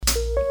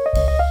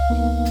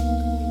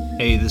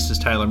Hey, this is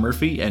Tyler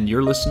Murphy, and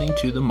you're listening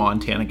to the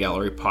Montana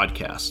Gallery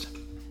Podcast.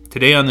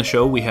 Today on the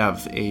show, we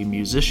have a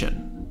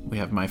musician. We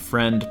have my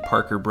friend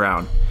Parker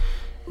Brown.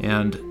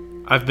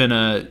 And I've been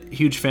a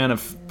huge fan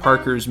of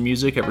Parker's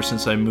music ever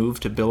since I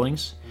moved to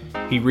Billings.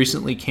 He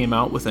recently came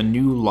out with a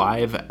new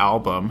live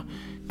album.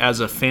 As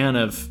a fan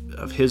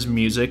of his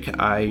music,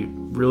 I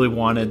really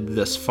wanted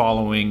this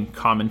following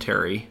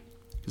commentary,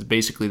 because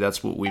basically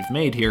that's what we've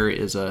made here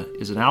is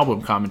an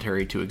album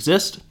commentary to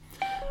exist.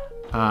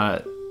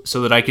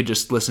 So that I could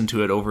just listen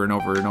to it over and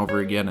over and over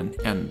again,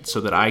 and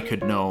so that I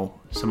could know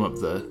some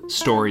of the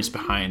stories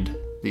behind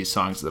these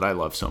songs that I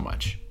love so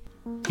much.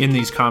 In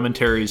these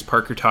commentaries,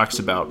 Parker talks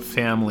about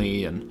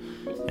family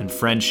and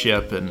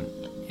friendship and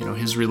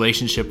his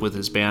relationship with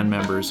his band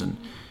members and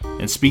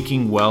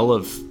speaking well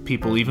of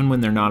people even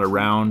when they're not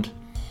around.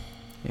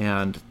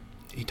 And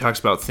he talks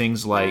about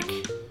things like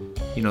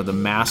the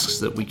masks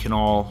that we can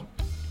all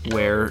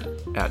wear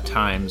at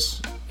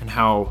times, and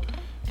how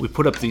we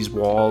put up these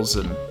walls,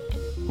 and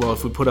well,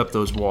 if we put up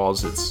those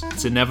walls,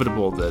 it's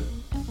inevitable that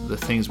the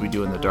things we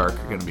do in the dark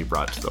are going to be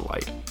brought to the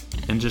light.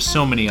 And just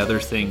so many other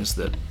things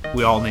that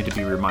we all need to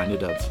be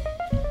reminded of.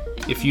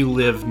 If you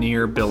live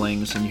near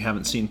Billings and you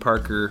haven't seen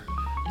Parker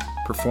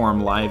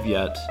perform live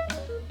yet,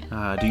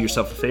 do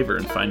yourself a favor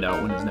and find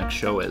out when his next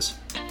show is.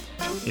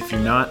 If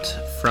you're not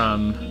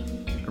from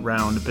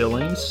around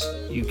Billings,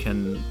 you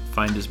can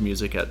find his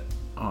music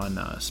on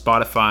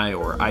Spotify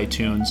or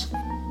iTunes,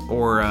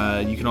 or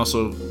you can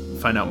also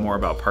find out more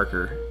about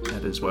Parker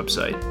at his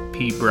website,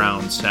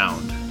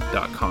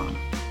 pbrownsound.com.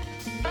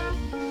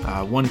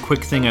 One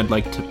quick thing I'd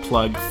like to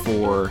plug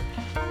for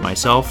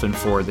myself and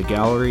for the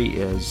gallery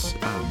is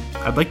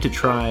I'd like to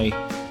try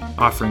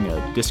offering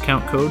a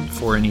discount code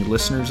for any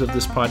listeners of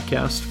this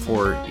podcast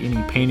for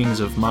any paintings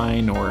of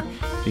mine or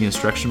the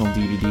instructional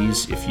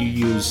DVDs. If you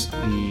use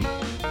the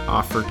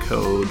offer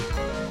code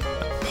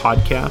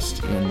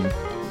podcast in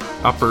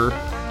upper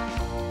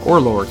or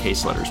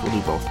lowercase letters, we'll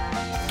do both.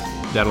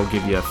 That'll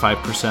give you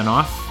 5%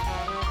 off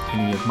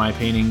any of my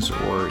paintings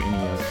or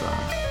any of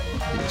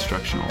the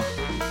instructional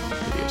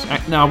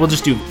videos. Now we'll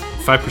just do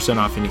 5%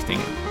 off anything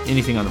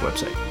on the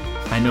website.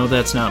 I know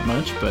that's not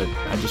much, but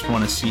I just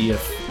want to see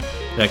if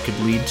that could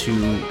lead to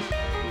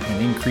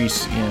an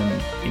increase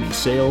in any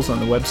sales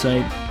on the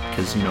website,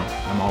 because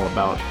I'm all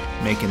about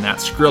making that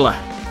Skrilla.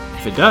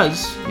 If it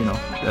does,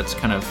 that's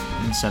kind of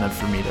incentive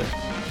for me to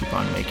keep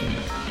on making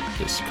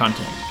this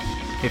content.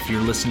 If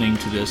you're listening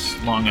to this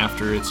long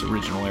after its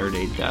original air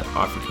date, that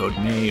offer code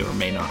may or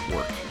may not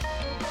work.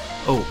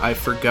 Oh, I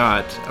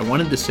forgot. I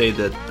wanted to say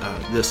that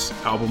this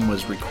album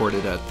was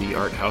recorded at the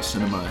Art House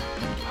Cinema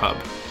and Pub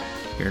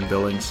here in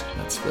Billings.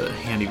 That's the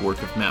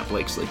handiwork of Matt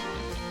Blakesley.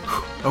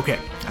 Okay,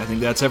 I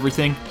think that's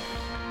everything.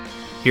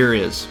 Here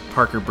is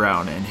Parker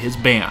Brown and his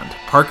band,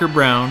 Parker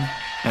Brown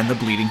and the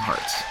Bleeding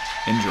Hearts.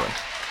 Enjoy.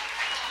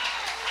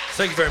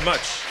 Thank you very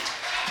much.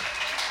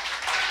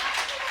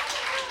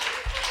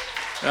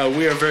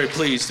 We are very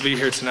pleased to be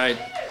here tonight.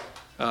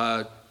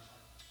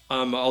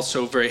 I'm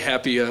also very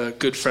happy a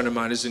good friend of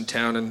mine is in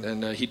town,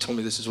 and he told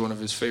me this is one of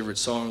his favorite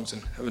songs,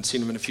 and I haven't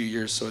seen him in a few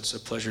years, so it's a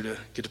pleasure to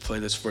get to play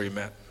this for you,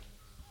 Matt.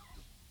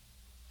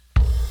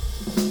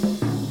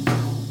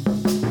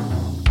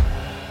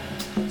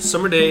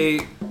 Summer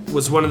Day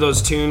was one of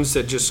those tunes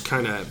that just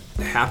kind of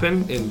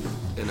happened, and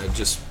I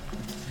just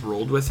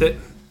rolled with it.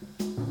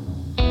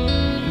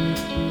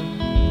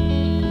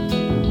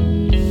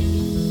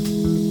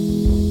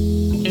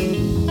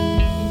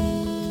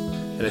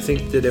 And I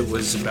think that it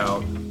was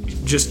about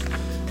just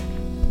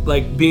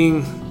like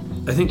being,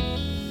 I think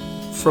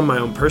from my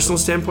own personal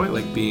standpoint,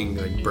 like being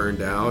like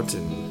burned out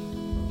and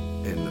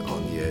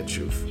on the edge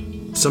of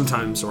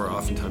sometimes or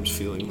oftentimes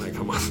feeling like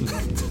I'm on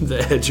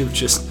the edge of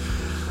just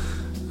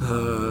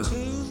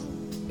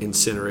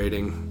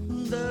incinerating.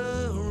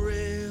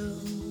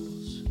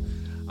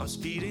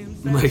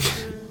 Like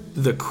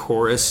the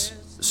chorus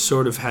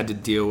sort of had to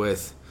deal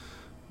with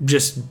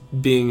just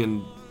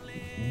being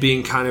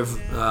kind of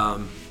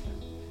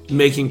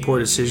making poor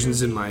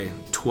decisions in my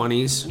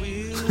 20s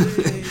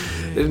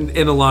and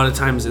a lot of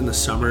times in the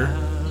summer,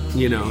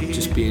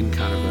 just being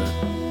kind of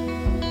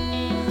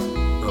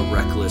a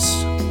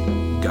reckless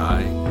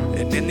guy.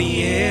 And in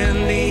the end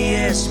they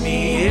asked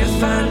me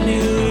if I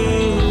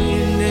knew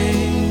your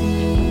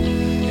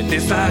name, and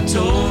if I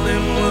told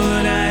them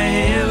would I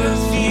ever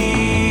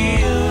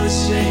feel the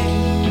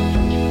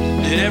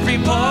same, that every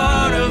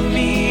part of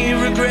me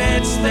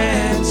regrets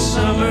that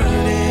summer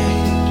day.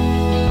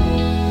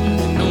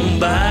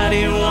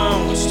 Nobody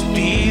wants to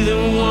be the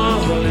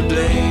one to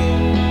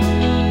blame,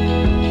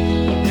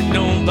 and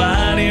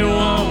nobody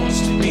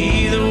wants to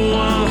be the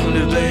one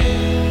to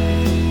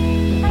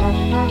blame,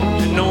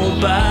 and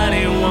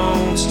nobody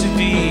wants to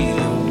be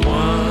the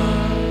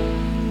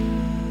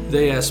one.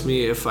 They asked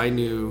me if I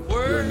knew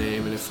your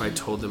name, and if I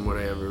told them would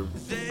I ever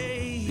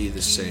be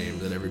the same,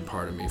 that every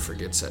part of me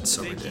forgets that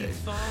summer day.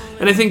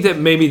 And I think that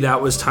maybe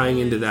that was tying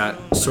into that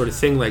sort of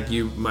thing, like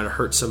you might have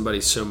hurt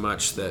somebody so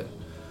much that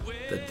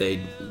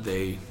they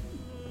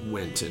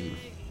went and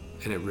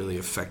and it really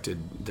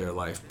affected their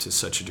life to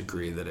such a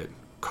degree that it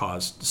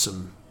caused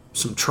some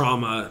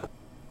trauma.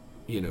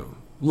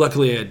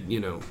 Luckily,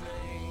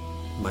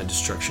 my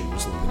destruction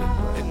was limited.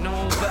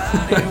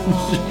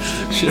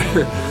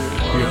 Sure,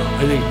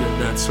 I think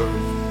that's sort of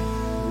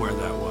where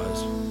that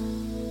was.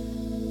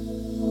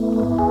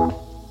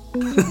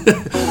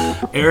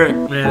 Eric,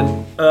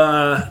 man,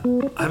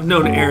 I've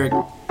known Eric.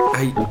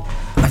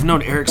 I've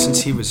known Eric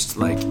since he was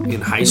like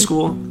in high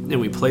school, and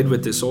we played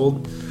with this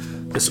old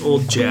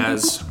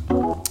jazz,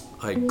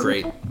 like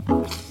great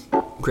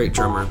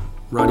drummer,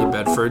 Ronnie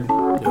Bedford,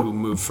 who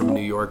moved from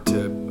New York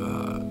to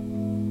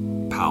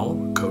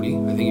Powell, Cody.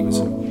 I think he was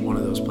in one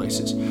of those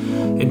places,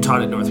 and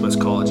taught at Northwest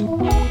College.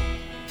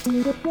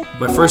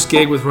 My first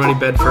gig with Ronnie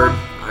Bedford,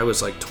 I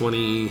was like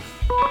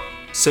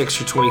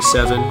 26 or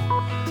 27.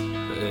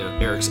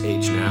 Eric's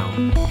age now,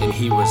 and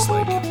he was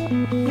like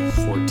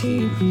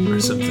 14 or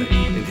something,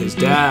 and his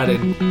dad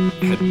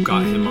had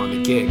got him on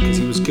the gig because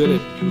he was good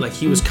at, like,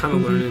 he was kind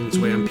of learning his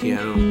way on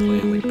piano and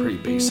playing like pretty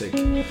basic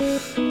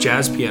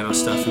jazz piano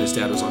stuff, and his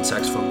dad was on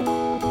saxophone.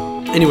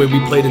 Anyway,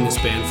 we played in this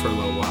band for a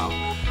little while,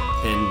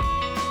 and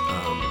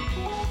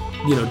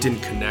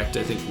didn't connect.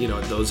 I think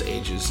at those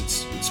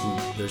ages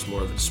there's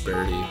more of a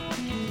disparity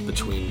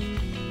between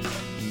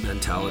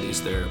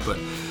mentalities there, but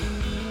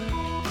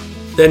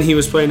then he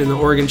was playing in the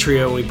organ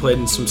trio, and we played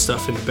in some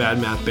stuff in the Bad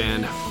Math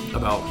Band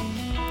about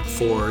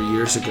 4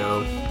 years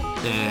ago,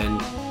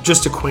 and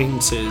just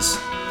acquaintances,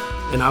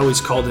 and I always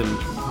called him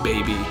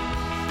Baby,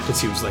 because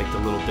he was like the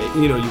little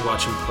baby. You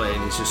watch him play,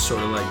 and he's just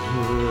sort of like,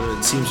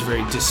 it seems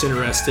very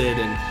disinterested,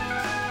 and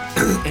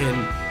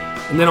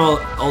then all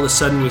of a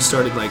sudden we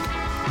started like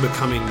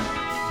becoming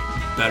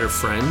better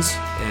friends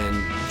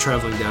and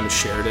traveling down to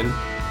Sheridan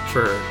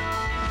for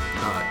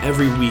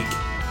every week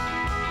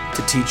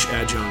to teach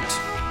adjunct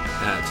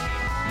at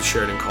the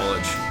Sheridan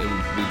College, and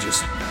we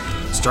just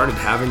started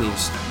having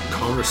these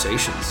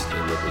conversations,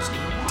 and it was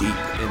deep,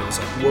 and I was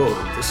like, whoa,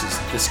 this is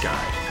this guy.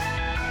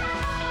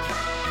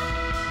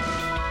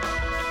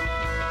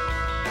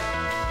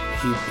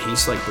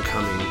 He's like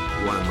becoming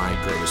one of my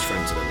greatest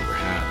friends that I've ever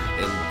had,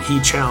 and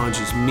he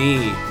challenges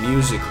me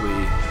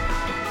musically,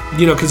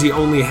 because he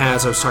only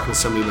has, I was talking to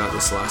somebody about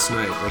this last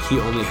night, like he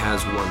only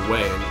has one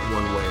way, and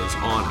one way is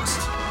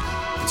honest.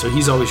 And so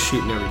he's always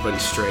shooting everybody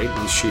straight, and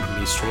he's shooting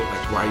me straight,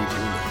 like, why are you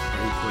doing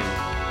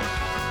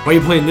that? Why are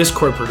you playing this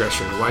chord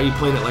progression? Why are you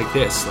playing it like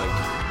this? Like,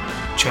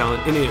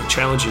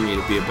 challenging me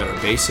to be a better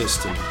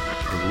bassist and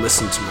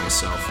listen to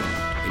myself and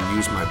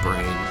use my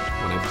brain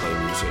when I play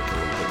music a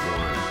little bit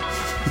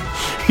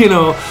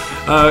more.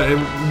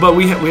 But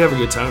we have a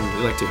good time.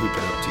 We like to hoop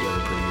it up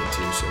together pretty good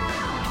too. So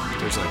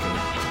there's like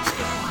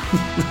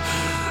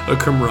a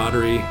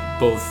camaraderie,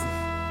 both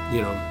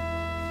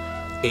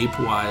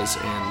ape-wise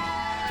and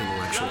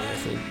intellectually, I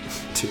think,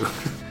 too.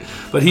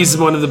 But he's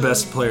one of the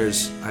best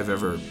players I've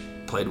ever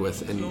played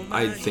with, and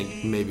I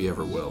think maybe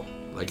ever will.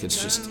 Like,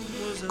 it's just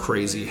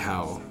crazy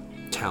how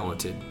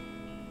talented,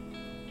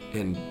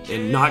 and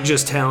not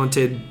just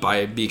talented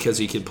because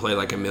he could play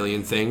like a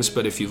million things,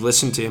 but if you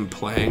listen to him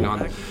playing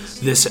on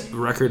this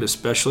record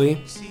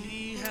especially,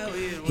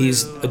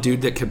 he's a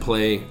dude that could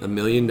play a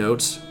million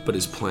notes, but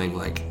is playing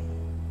like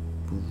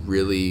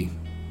really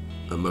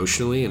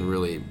emotionally and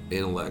really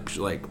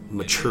intellectually, like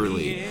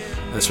maturely,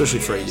 especially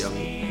for a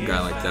young guy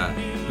like that,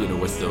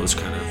 with those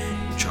kind of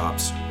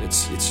chops.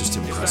 It's just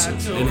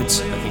impressive, and I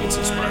think it's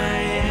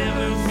inspiring.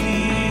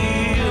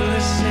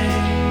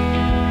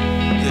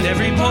 That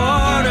every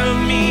part of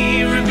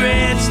me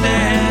regrets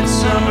that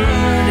summer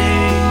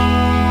day,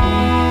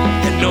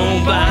 and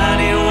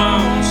nobody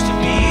wants to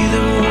be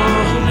the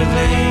one to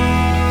blame,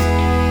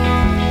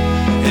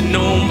 and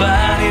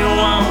nobody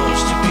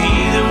wants to be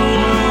the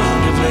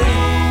one to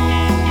blame,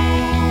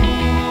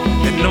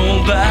 and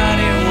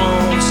nobody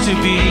wants to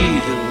be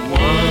the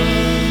one.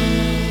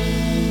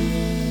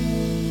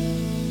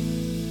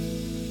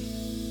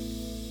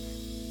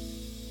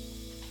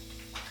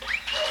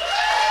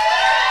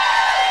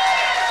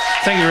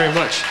 Thank you very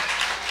much.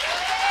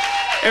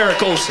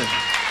 Eric Olson.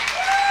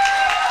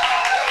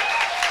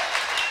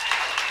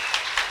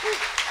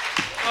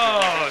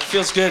 Oh, it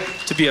feels good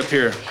to be up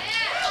here.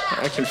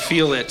 I can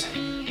feel it.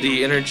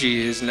 The energy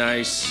is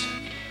nice.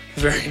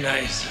 Very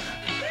nice.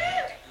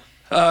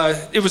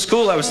 It was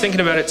cool. I was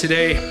thinking about it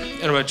today,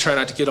 and I'm going to try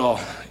not to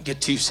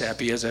get too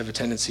sappy, as I have a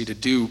tendency to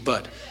do,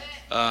 but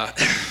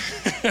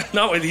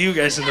not with you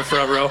guys in the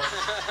front row.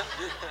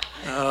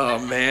 Oh,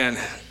 man.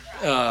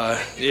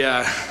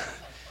 Yeah.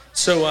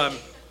 So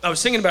I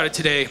was thinking about it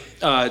today.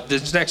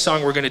 This next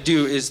song we're going to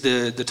do is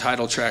the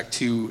title track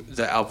to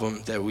the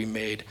album that we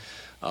made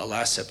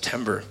last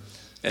September,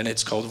 and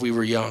it's called We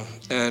Were Young.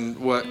 And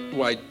what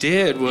I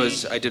did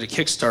was I did a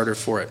Kickstarter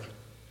for it.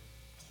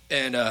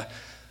 And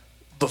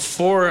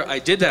before I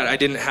did that, I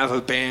didn't have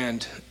a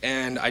band,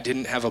 and I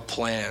didn't have a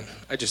plan.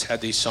 I just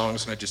had these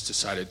songs, and I just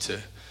decided to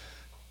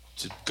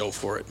go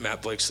for it.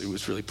 Matt Blakesley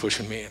was really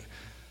pushing me, and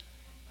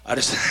I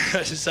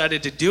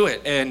decided to do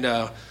it.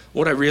 And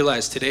what I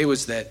realized today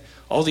was that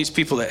all these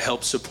people that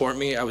helped support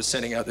me, I was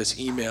sending out this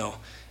email,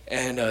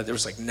 and there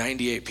was like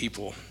 98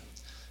 people.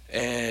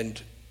 And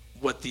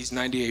what these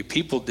 98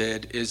 people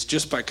did is,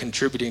 just by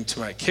contributing to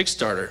my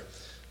Kickstarter,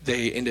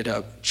 they ended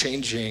up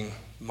changing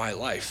my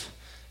life.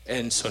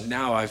 And so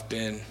now I've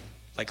been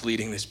like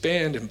leading this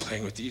band and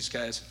playing with these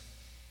guys.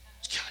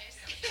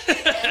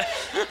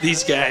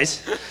 These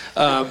guys.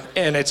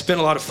 And it's been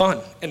a lot of fun,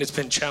 and it's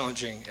been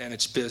challenging, and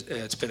it's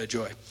been a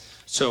joy.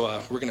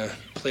 So we're gonna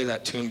play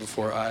that tune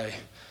before I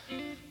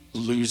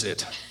lose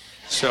it.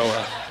 So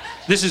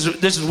this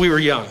is We Were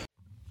Young.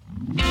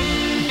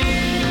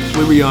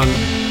 We Were Young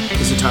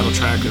is the title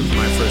track of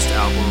my first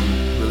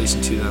album, released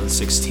in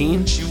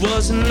 2016. She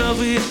was in love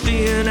with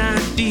an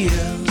idea,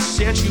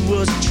 said she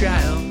was a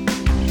child.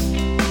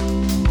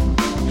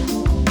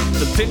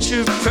 The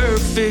picture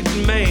perfect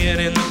man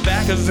in the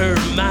back of her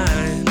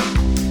mind.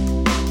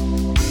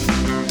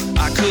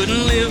 I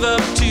couldn't live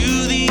up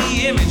to the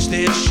image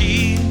that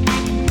she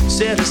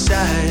set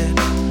aside.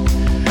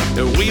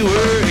 We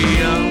were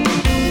young.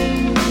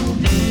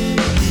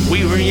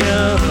 We were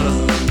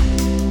young.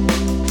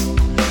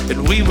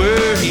 And we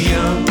were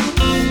young.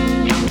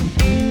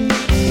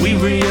 We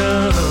were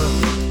young.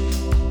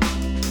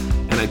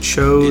 And I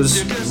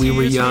chose We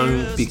Were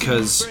Young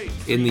because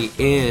in the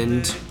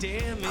end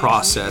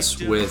process,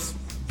 with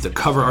the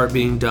cover art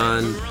being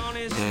done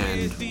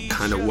and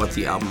kind of what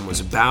the album was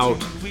about,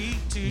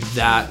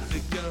 that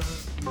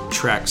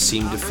track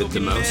seemed to fit the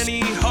most.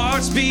 Many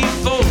hearts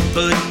before,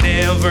 but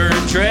never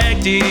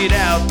dragged it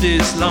out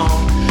this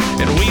long.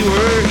 And we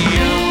were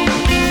young.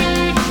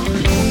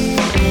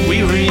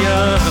 We were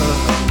young.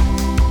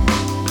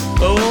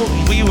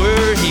 Oh, we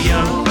were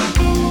young.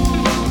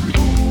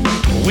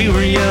 We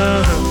were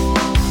young.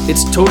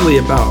 It's totally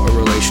about a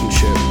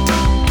relationship.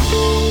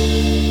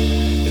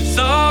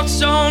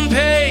 Thoughts on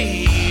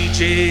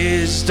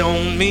pages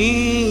don't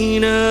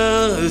mean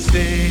a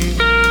thing.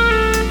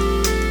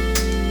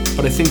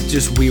 But I think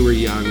just We Were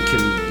Young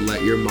can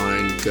let your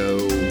mind go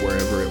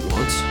wherever it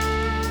wants.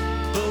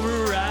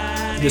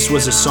 This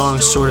was a song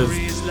sort of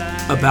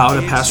about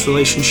a past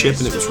relationship,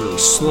 and it was really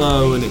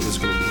slow, and it was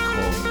going to be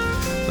called,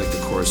 like, the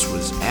chorus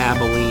was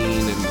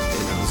Abilene, and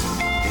I was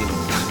like, you know,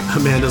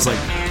 Amanda's like,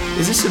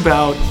 is this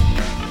about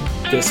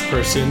this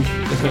person?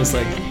 And I was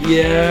like,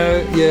 yeah,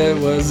 it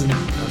was. And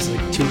I was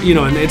like, you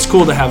know, and it's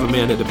cool to have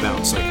Amanda to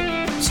bounce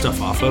like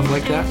stuff off of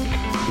like that.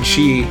 And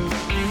she,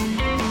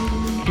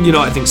 you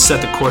know, I think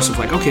set the course of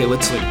like, okay,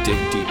 let's like dig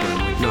deeper and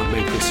like not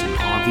make this an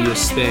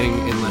obvious thing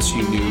unless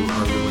you knew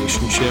our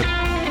relationship.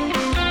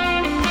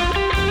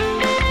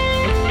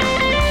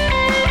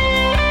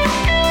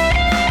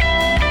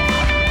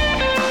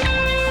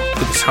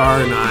 The guitar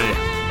and I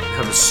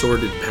have a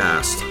sordid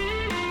past.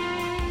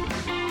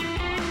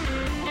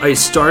 I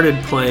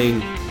started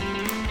playing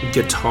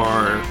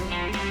guitar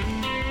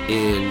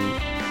in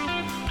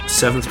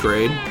 7th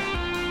grade,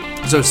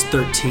 because I was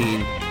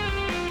 13,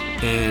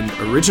 and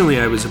originally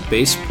I was a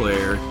bass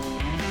player,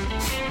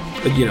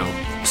 but, you know,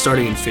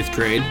 starting in 5th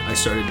grade, I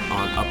started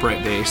on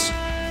upright bass,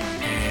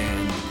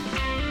 and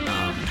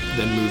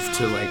then moved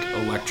to like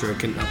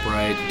electric and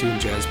upright, doing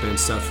jazz band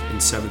stuff in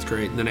 7th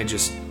grade, and then I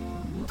just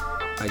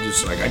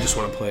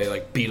want to play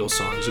like Beatles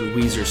songs and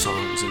Weezer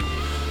songs, and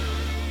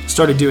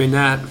started doing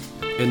that.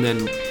 And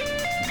then,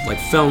 like,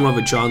 fell in love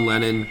with John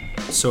Lennon,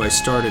 so I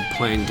started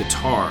playing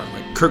guitar.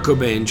 Like, Kurt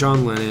Cobain,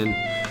 John Lennon,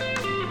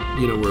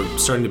 you know, were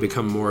starting to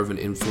become more of an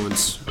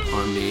influence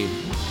on me.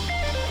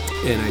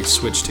 And I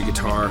switched to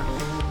guitar.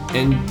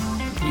 And,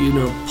 you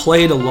know,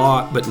 played a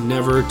lot, but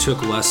never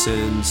took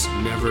lessons,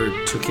 never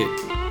took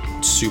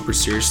it super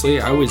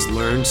seriously. I always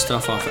learned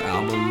stuff off of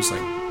albums,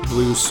 like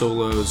blues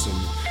solos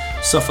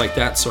and stuff like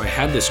that. So I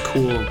had this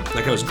cool,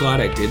 like, I was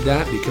glad I did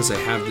that, because I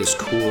have this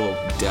cool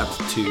depth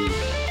to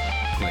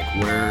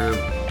like where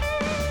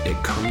it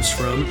comes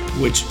from,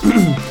 which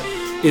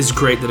is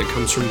great that it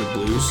comes from the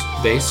blues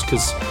bass,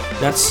 because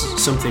that's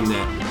something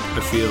that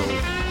I feel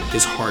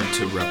is hard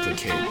to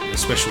replicate,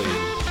 especially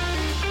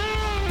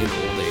in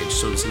old age.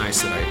 So it's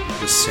nice that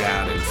I was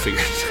sad and figured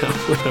it out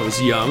when I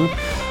was young.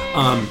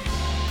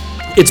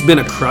 It's been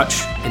a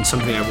crutch and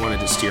something I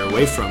wanted to steer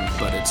away from,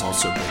 but it's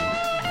also been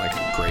like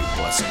a great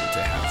blessing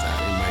to have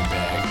that in my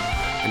bag.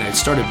 And I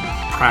started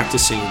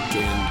practicing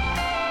again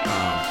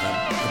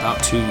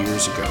about 2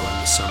 years ago in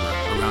the summer,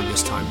 around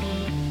this time,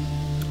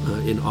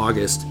 in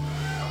August,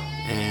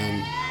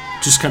 and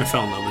just kind of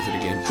fell in love with it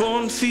again.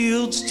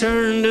 Cornfields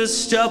turned to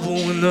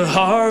stubble when the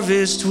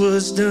harvest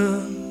was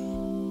done.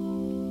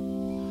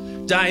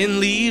 Dying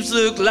leaves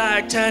looked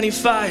like tiny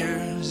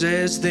fires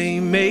as they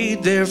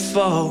made their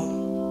fall.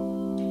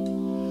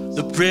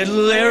 The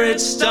brittle air,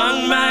 it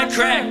stung my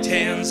cracked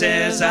hands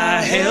as I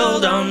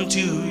held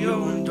onto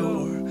your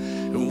door.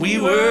 And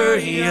we were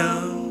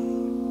young.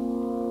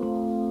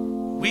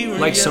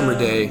 Like Summer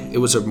Day, it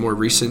was a more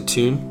recent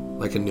tune,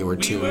 like a newer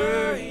tune,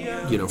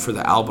 you know, for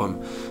the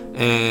album.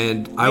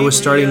 And I was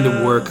starting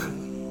to work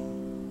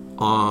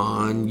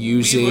on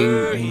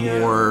using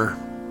more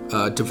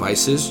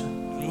devices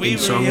in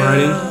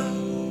songwriting.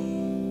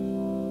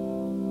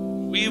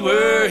 We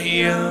were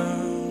young.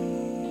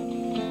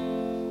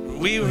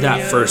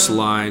 that first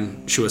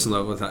line, she was in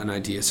love with an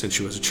idea since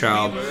she was a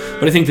child.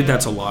 But I think that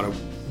that's a lot of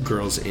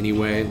girls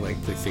anyway.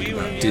 Like, they think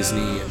about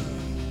Disney and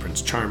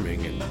Prince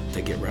Charming, and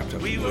they get wrapped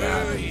up into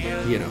that.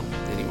 And, you know,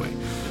 anyway,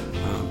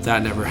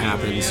 that never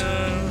happens.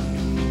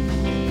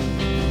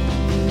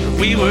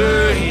 We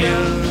were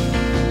young.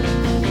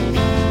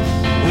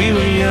 We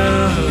were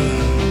young.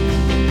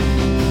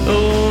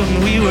 Oh,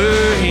 and we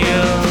were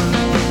young.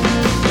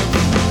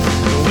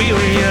 We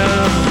were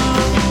young.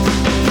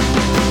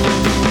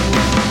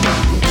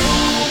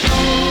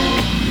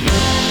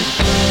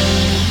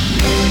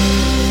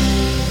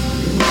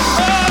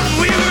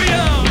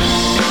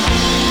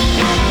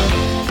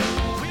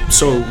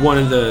 So one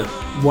of the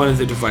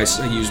devices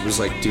I used was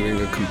like doing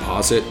a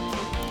composite,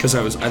 because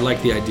I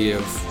like the idea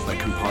of like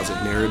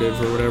composite narrative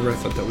or whatever. I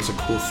thought that was a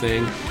cool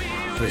thing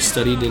that I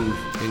studied in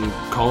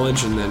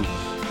college, and then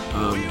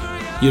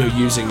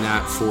using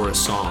that for a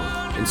song.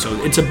 And so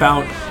it's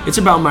about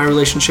my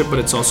relationship, but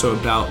it's also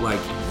about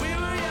like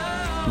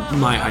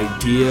my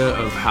idea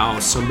of how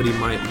somebody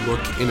might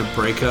look in a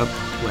breakup,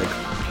 like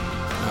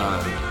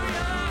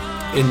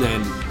and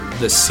then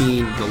the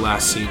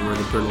last scene where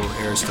the brittle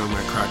air stung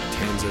my cracked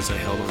hands as I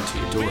held onto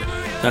your door.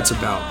 That's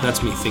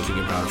me thinking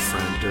about a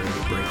friend during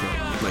a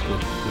breakup, like when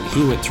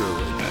he went through a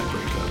really bad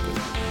breakup.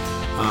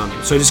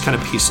 And, so I just kind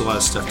of pieced a lot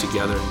of stuff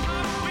together.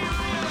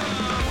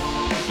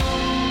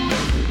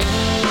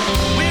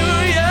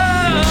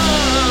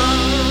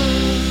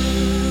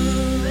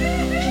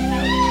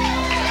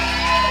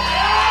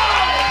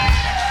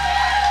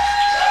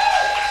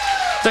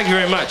 Thank you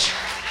very much.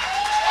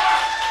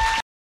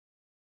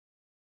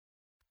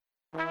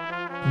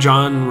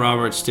 John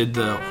Roberts did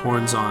the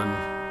horns on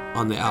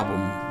the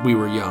album We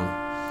Were Young,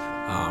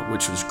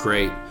 which was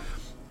great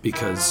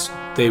because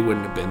they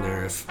wouldn't have been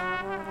there if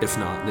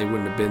not. They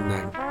wouldn't have been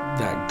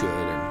that good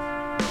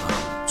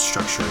and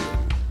structured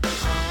and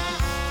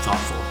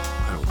thoughtful,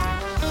 I don't think.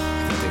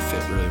 I think they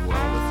fit really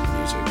well with the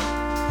music.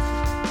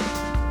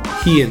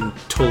 He and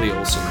Tully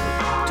Olson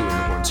are doing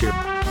the horns here.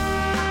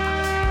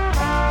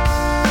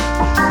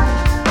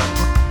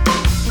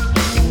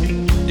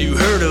 You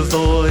heard a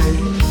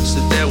voice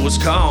that was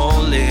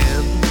calling,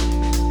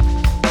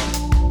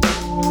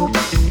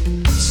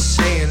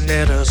 saying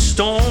that a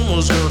storm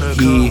was gonna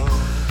come.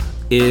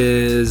 He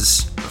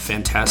is a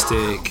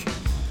fantastic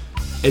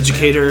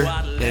educator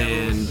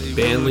and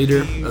band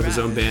leader of his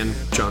own band,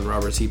 John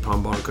Roberts y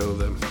Pambanco,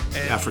 the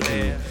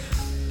African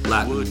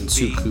Latin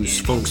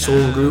soukous funk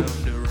soul group.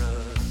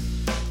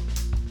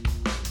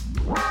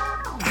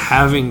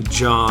 Having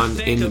John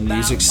in the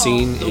music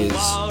scene is,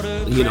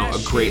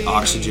 a great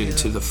oxygen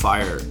to the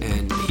fire,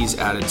 and he's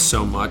added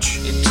so much.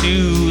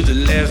 Into the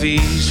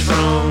levees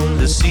from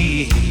the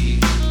sea.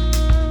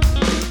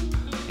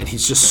 And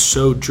he's just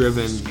so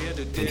driven,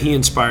 and he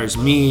inspires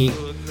me.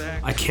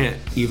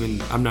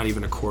 I'm not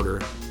even a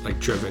quarter like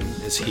driven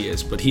as he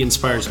is, but he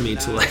inspires me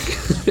to like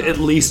at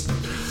least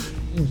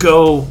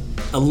go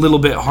a little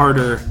bit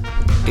harder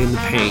in the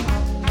paint.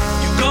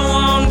 You go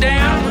on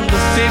down to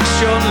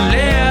fix your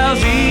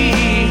levee.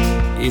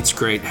 It's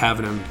great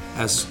having him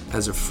as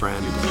a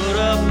friend. Put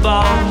up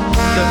all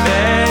the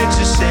bags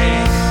of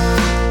sand.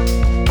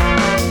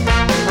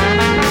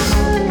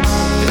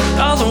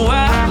 All the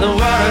while the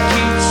water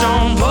keeps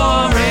on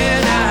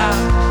pouring out,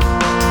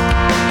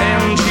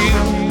 and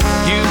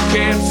you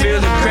can't feel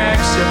the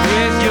cracks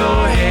with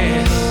your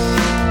hand.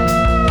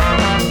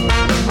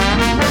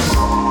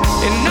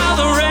 And all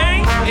the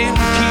rain, it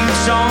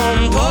keeps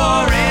on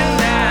pouring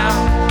down,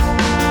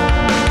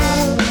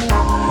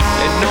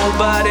 and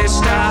nobody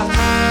stops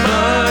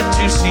but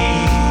to see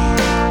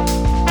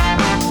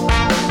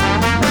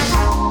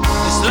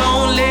this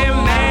lonely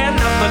man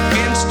up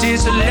against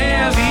his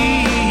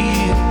levee.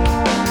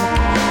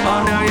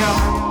 Oh, now your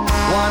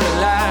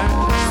wonderland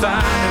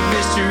find a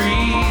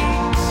mystery.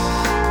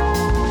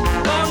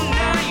 Oh,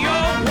 now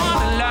your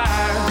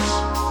wonderland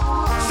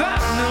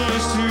find a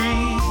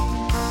mystery.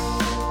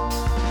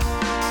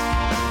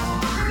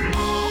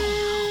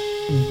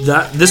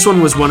 This one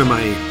was one of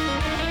my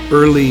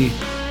early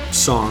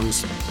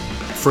songs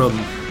from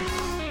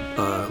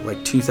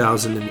like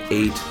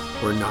 2008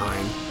 or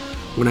 9,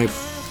 when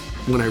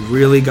I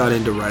really got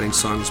into writing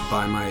songs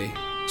by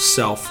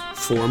myself,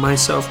 for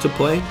myself to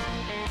play.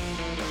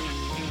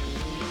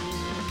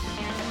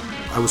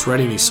 I was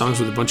writing these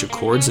songs with a bunch of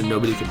chords and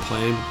nobody could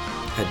play them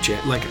at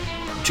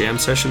jam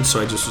sessions,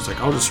 so I just was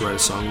like, I'll just write a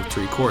song with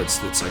 3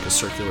 chords that's like a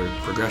circular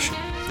progression,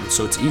 and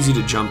so it's easy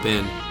to jump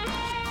in.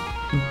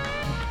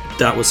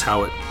 That was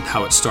how it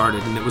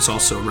started, and it was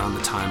also around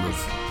the time of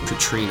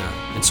Katrina,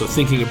 and so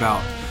thinking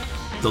about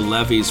the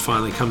levees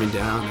finally coming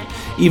down, and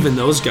even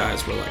those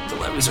guys were like, the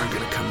levees aren't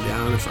going to come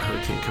down if a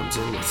hurricane comes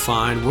in, we're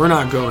fine, we're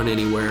not going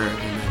anywhere.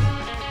 And then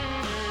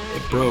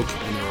it broke,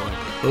 and they were like,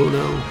 oh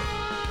no,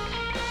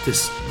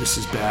 this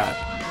is bad.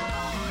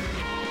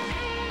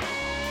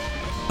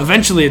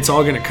 Eventually it's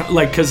all going to come,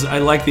 like, because I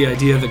like the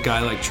idea of the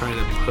guy like trying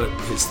to put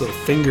his little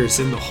fingers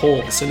in the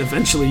holes, and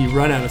eventually you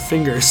run out of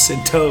fingers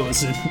and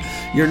toes, and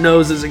your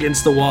nose is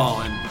against the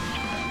wall, and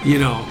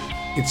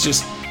it's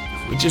just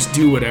we just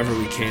do whatever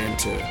we can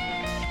to,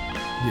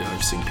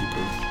 I've seen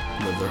people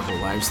live their whole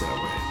lives that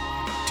way.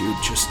 Dude,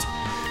 just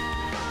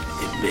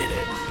admit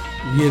it,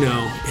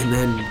 and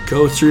then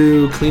go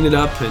through, clean it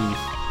up, and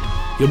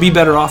you'll be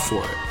better off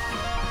for it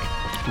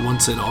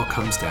once it all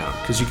comes down,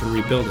 because you can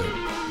rebuild it.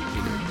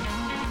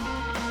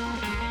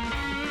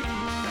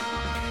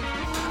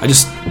 I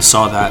just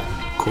saw that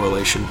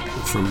correlation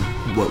from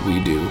what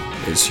we do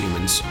as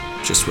humans,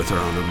 just with our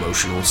own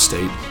emotional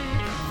state.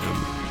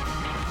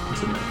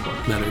 It's a metaphor.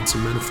 It's a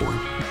metaphor.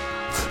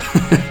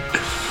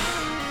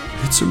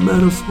 It's a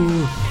metaphor.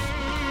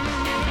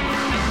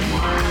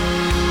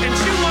 And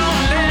you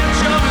won't let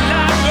your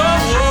life go.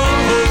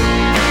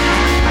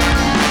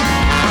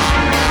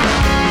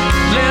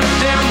 Let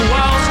them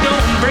walls go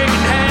and break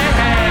in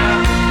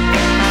half.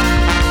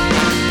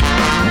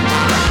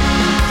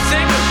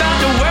 Think about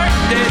the work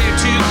that it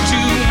took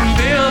to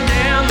build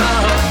them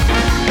up.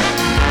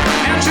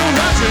 And you're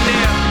watching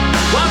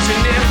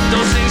if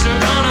those things are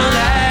gonna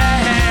last.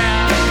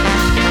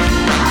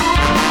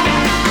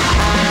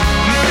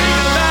 You think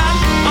about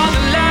all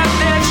the life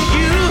that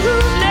you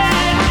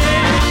led.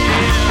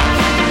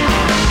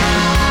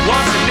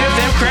 Watching if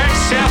them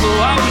cracks have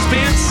always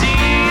been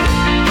seen.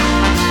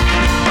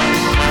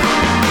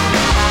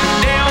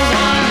 Now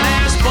one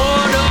last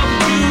board up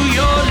to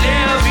your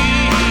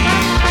levee.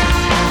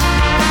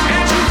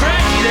 And you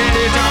pray that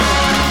it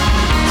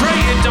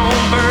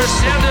don't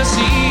burst at the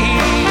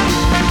seams.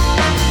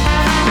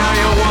 Now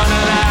you're one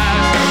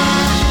alive,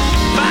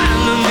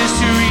 find the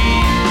mystery.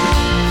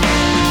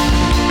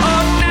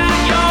 Oh, now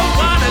you're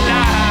one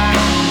alive,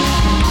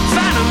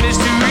 find the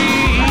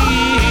mystery.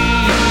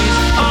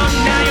 Oh,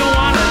 now you're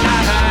one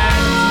alive,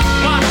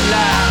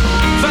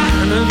 find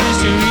the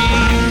mystery.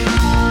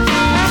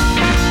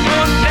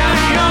 Oh, now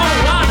you're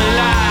one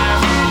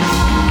alive,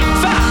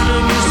 find the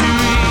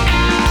mystery.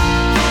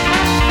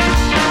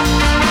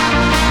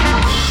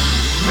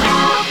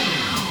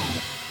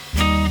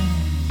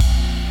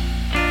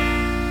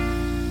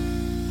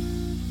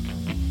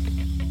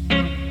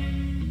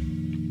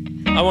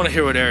 I want to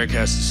hear what Eric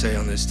has to say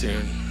on this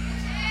tune.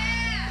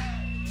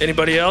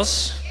 Anybody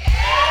else?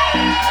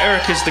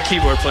 Eric is the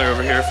keyboard player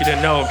over here, if you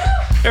didn't know him.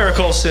 Eric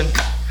Olson.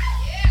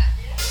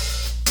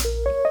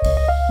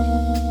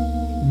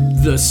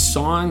 The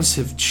songs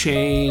have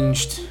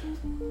changed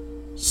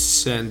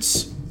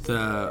since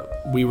the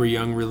We Were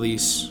Young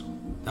release.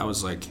 That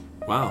was like,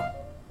 wow,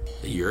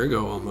 a year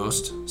ago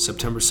almost,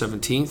 September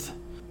 17th.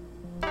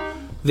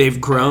 They've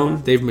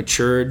grown, they've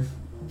matured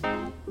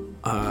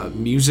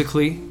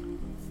musically.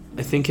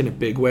 I think in a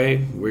big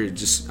way. We're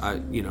just,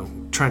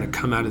 trying to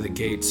come out of the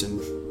gates and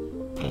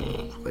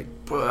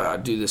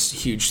do this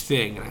huge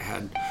thing. And I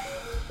had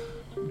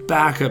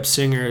backup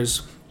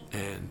singers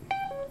and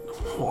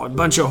a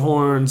bunch of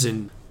horns,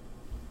 and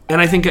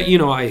I think I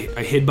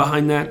hid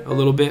behind that a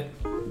little bit,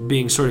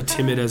 being sort of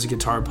timid as a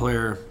guitar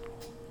player,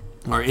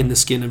 or in the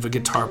skin of a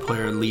guitar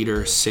player,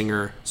 leader,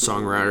 singer,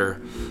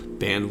 songwriter,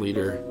 band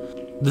leader.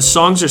 The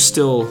songs are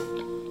still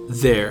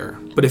there,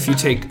 but if you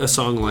take a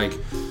song like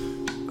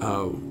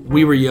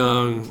We Were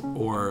Young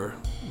or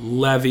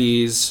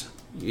Levees,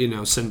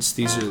 since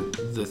these are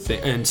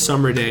the and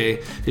Summer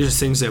Day, these are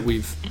things that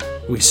we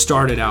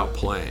started out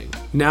playing.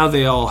 Now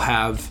they all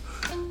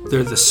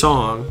they're the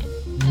song,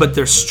 but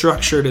they're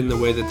structured in the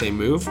way that they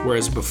move,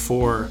 whereas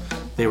before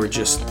they were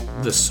just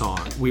the song.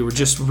 We were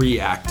just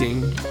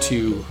reacting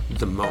to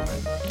the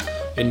moment.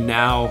 And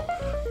now,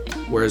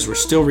 whereas we're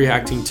still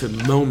reacting to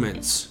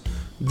moments,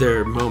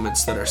 there are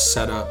moments that are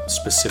set up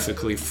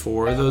specifically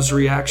for those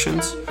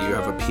reactions. You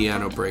have a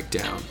piano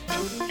breakdown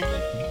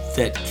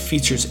that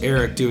features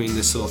Eric doing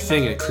this little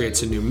thing, and it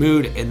creates a new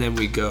mood, and then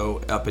we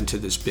go up into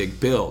this big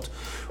build.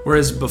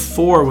 Whereas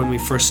before, when we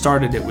first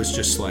started, it was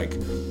just like,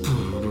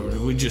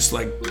 we just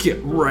like get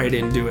right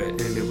into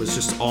it, and it was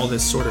just all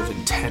this sort of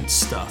intense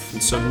stuff.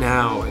 And so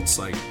now it's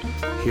like,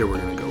 here we're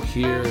gonna go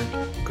here,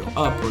 go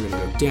up, we're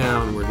gonna go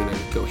down, we're gonna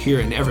go here,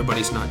 and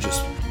everybody's not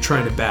just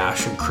trying to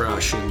bash and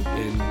crush and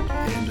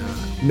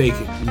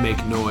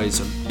make noise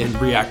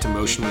and react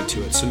emotionally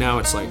to it. So now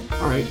it's like,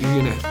 all right,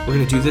 we're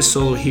gonna do this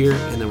solo here,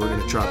 and then we're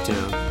gonna drop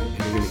down, and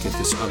you're gonna get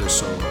this other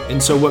solo.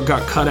 And so what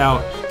got cut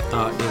out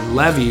in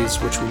Levees,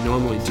 which we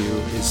normally do,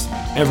 is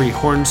every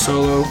horn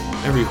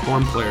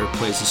player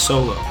plays a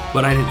solo.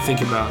 But I didn't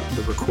think about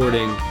the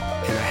recording,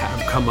 and I had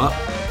them come up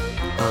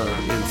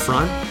in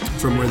front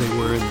from where they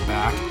were in the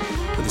back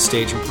of the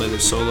stage and play their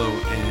solo,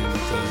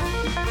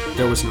 and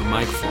there was no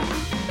mic for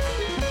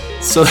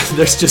them. So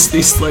there's just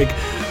these like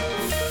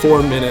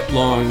 4-minute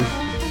long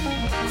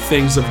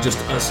things of just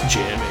us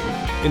jamming.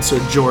 And so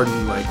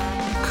Jordan had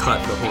to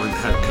cut the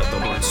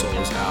horn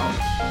solos out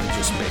and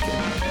just make it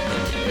an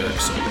Eric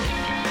solo.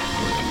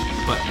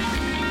 But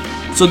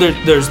so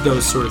there's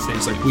those sort of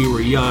things, like We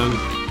Were Young.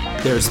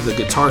 There's the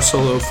guitar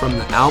solo from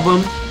the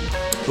album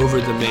over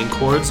the main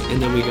chords,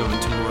 and then we go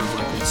into more of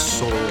like a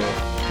soul,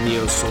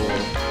 neo soul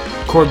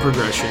chord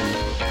progression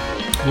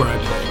where I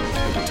play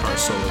a guitar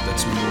solo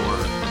that's more,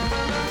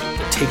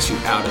 that takes you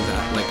out of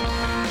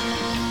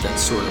that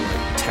sort of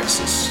like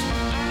Texas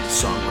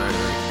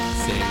songwriter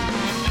thing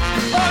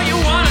Oh, you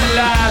wanna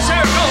lie,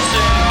 there goes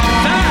the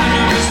find a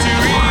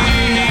mystery.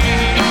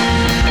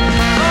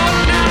 Oh,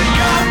 now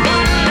your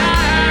one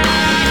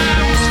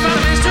lie was find a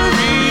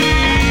mystery.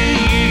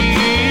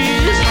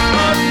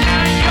 Oh,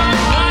 now your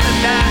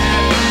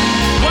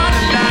one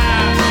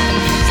lie,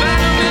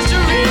 find a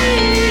mystery.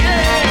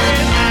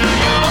 Yeah,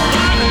 now your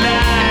one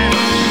lie,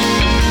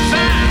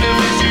 find a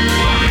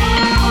mystery.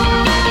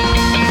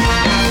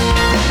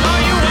 Oh,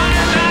 you wanna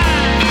lie, find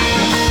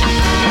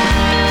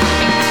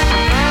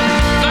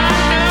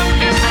a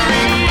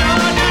mystery.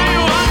 Oh, now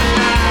you wanna lie.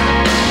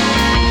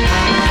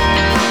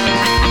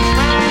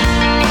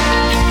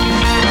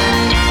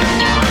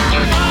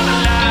 Wanna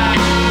lie.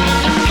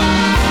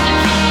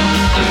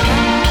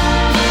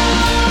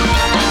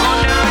 Oh,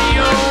 now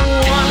you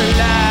wanna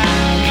lie.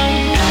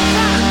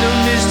 Find a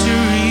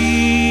mystery.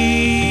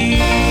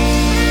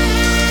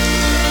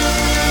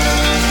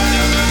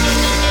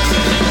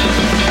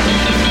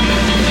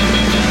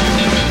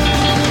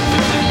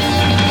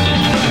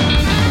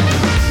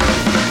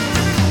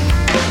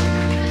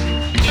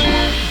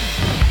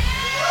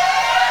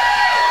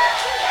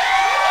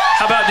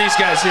 How about these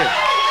guys here?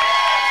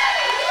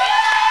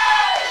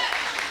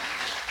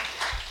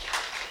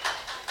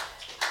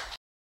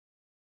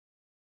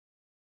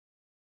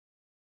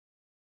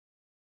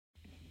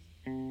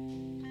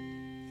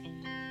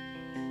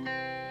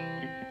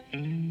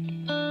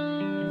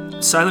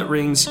 Silent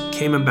Rings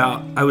came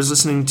about. I was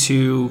listening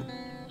to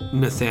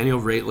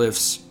Nathaniel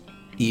Rateliff's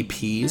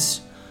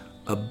EPs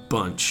a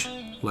bunch,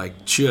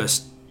 like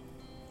just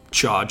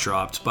jaw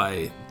dropped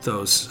by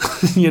those,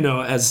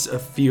 as a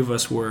few of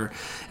us were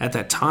at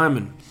that time.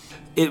 And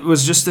it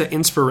was just the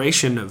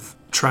inspiration of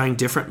trying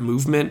different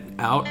movement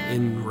out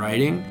in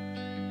writing.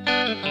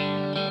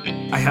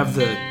 I have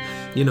the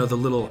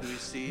little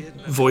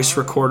voice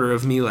recorder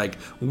of me like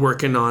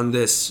working on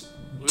this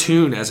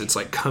tune as it's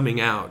like coming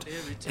out,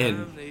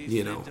 and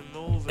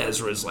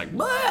Ezra's like,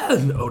 "Blah,"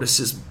 and Otis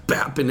is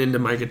bapping into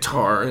my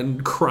guitar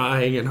and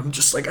crying, and I'm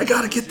just like, I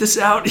gotta get this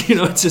out.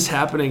 It's just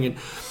happening.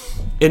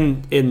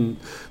 And in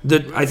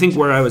the, I think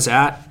where I was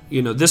at,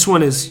 this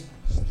one is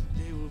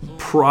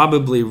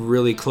probably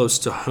really close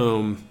to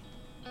home,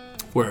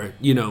 where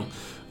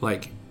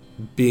like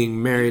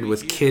being married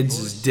with kids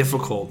is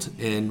difficult,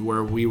 and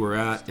where we were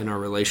at in our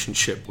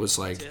relationship was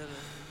like,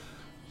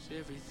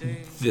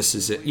 this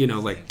is it,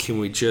 like, can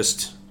we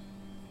just,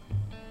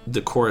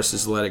 the chorus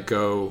is let it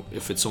go.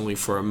 If it's only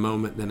for a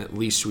moment, then at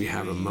least we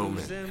have a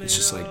moment. It's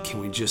just like,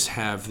 can we just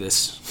have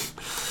this,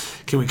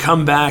 can we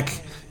come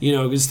back,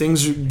 because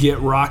things get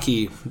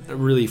rocky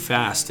really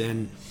fast.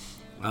 And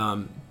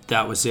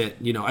that was it.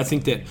 I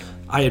think that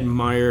I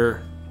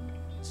admire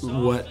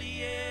what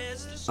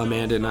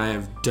Amanda and I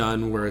have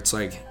done, where it's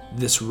like,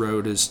 this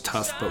road is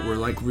tough, but we're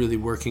like really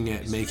working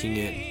at making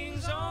it.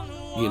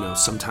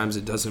 Sometimes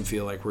it doesn't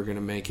feel like we're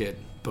gonna make it,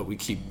 but we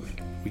keep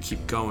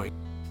going.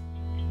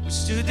 We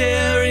stood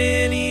there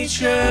in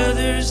each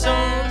other's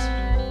arms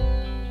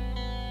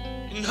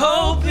and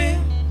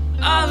hoping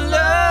our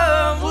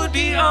love would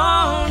be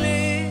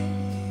honest.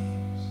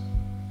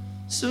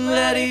 So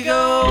let it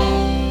go.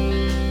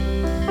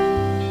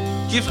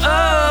 Give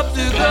up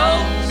the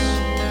ghost.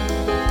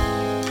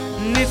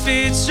 And if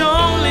it's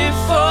only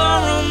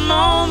for a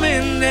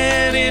moment,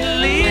 then at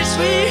least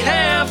we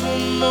have a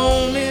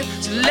moment.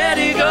 So let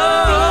it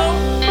go.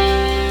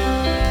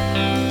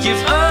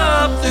 Give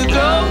up the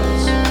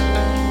ghost.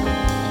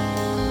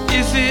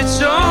 If it's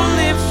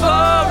only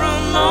for a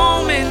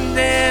moment,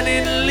 then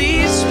at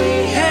least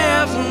we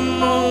have a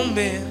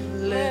moment.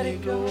 Let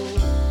it go.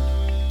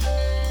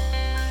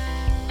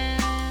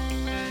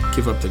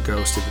 Give up the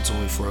ghost. If it's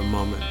only for a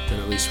moment, then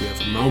at least we have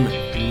a moment.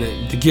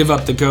 And the give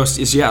up the ghost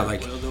is,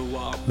 like,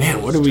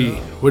 man, what are we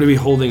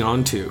holding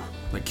on to?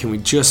 Like, can we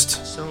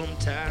just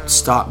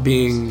stop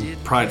being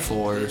prideful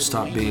or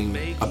stop being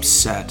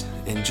upset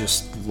and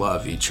just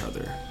love each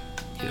other,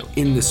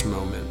 in this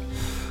moment?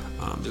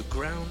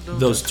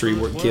 Those three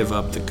words, give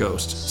up the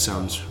ghost,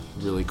 sounds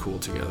really cool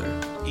together. I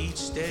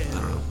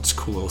don't know, it's a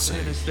cool little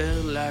saying. It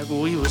felt like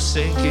we were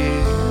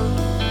sinking.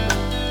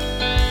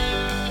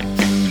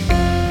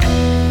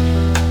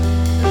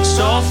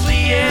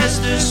 Softly as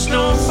the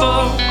snow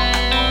falls,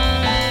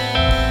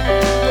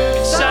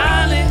 it's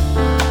silent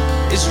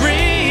as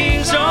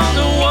rings on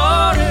the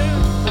water.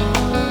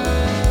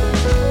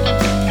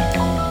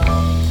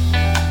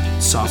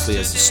 Softly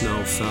as the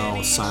snow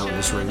fell, silent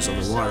as rings on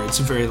the water. It's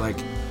a very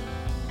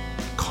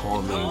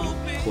calming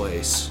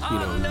place.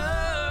 You'll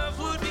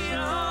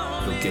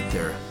get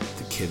there.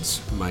 The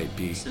kids might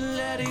be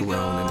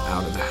grown and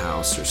out of the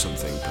house or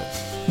something,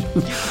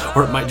 but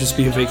or it might just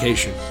be a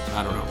vacation.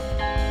 I don't know.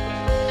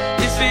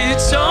 If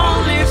it's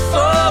only for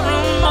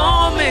a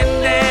moment,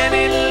 then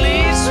at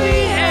least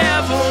we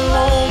have a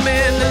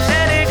moment to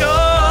let it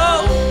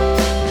go.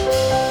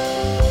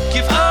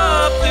 Give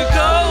up the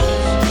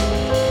ghost.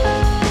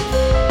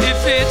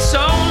 If it's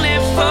only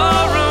for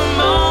a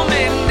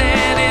moment,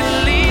 then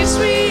at least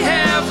we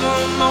have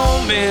a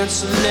moment,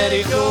 so let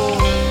it go.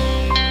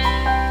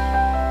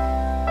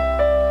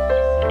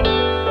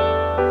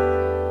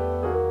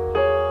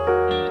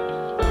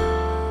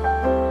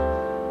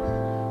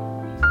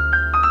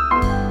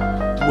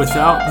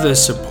 Without the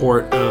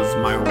support of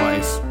my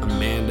wife,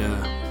 Amanda,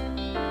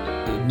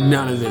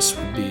 none of this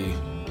would be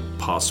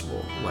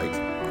possible. Like,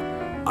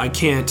 I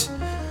can't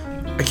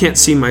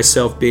see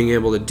myself being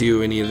able to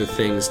do any of the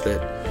things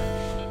that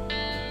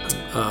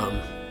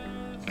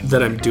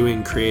I'm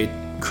doing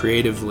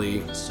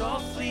creatively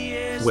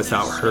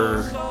without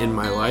her in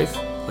my life.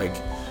 Like,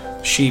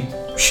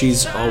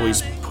 she's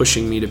always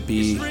pushing me to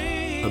be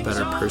a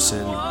better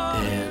person,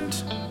 and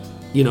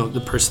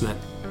the person that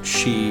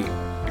she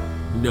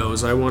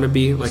knows I want to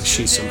be. Like,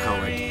 she somehow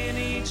like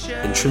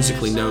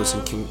intrinsically knows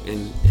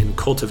and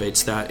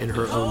cultivates that in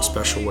her own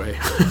special way.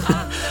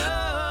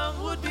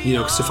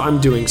 Because if I'm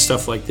doing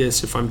stuff like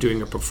this, if I'm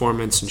doing a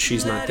performance and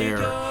she's not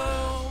there,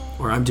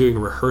 or I'm doing a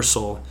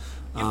rehearsal,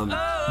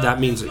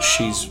 that means that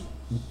she's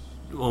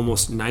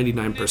almost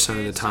 99%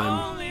 of the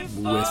time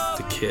with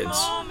the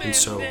kids. And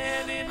so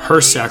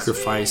her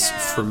sacrifice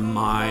for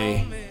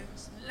my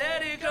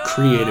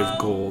creative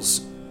goals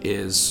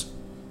is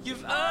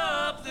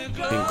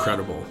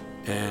incredible,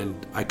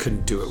 and I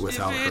couldn't do it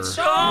without her. It's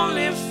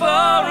only for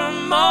a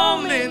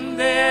moment,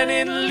 then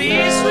at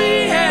least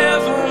we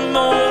have a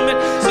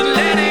moment, so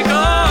let it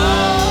go.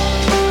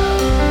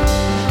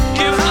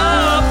 Give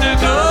up the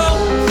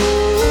ghost.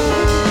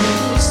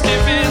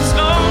 If it's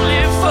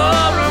only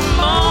for a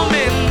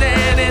moment,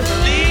 then at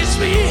least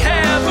we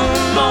have a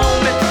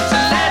moment, so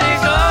let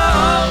it go.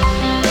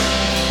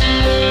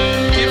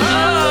 Give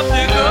up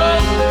the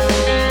ghost.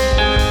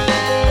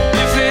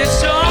 If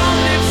it's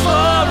only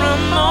for a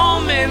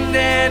moment,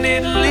 then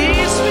at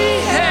least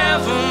we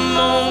have a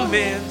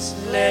moment, so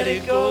let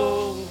it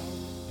go.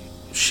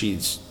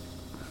 She's,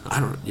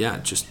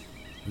 just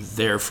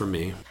there for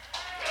me.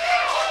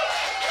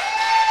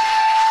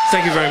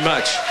 Thank you very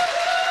much.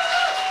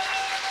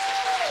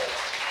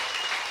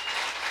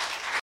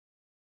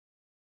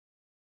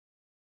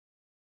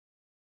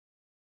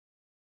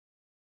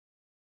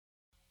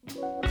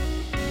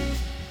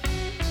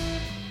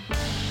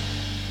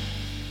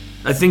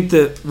 I think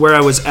that where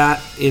I was at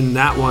in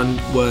that one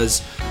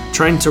was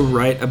trying to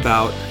write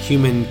about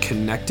human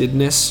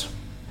connectedness,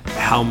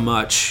 how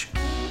much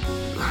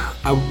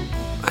I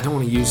don't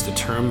want to use the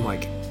term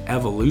like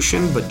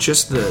evolution, but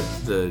just the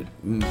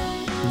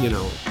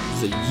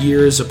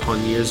years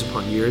upon years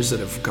upon years that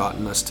have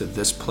gotten us to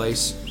this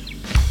place.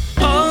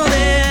 All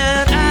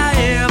that I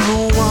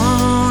ever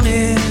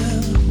wanted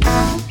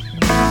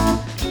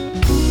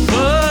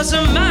was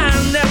a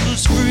mind that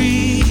was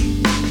free.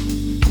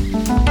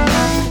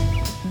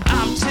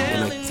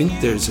 And I think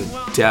there's a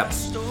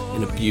depth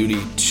and a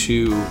beauty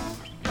to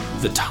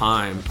the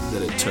time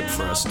that it took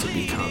for us to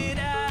become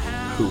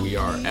who we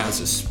are as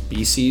a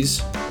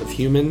species of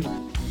human.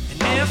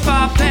 And if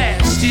our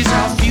past is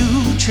our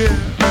future,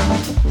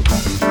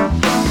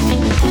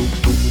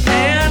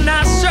 and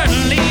I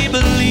certainly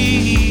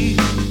believe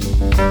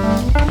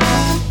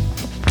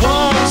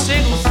one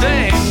single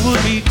thing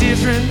would be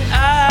different,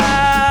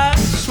 I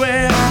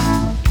swear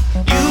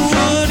you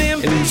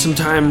wouldn't. And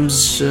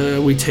sometimes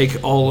we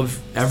take all of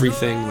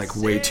everything like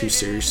way too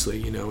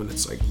seriously, and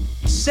it's like,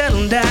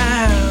 Settle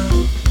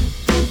down,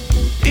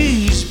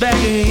 ease back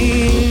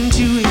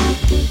into it.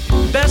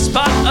 Best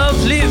part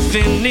of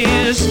living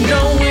is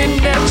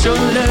knowing that your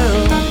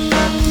love.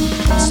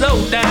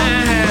 Slow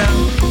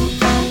down,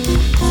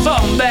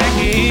 fall back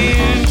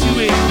into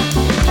it.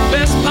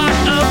 Best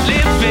part of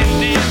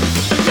living is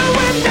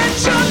knowing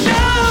that your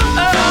love.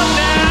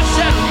 Now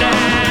settle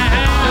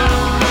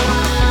down,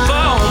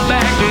 fall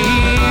back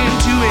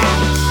into it.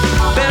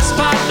 Best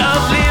part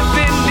of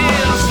living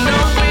is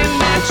knowing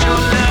that your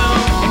love.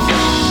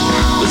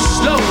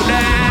 Slow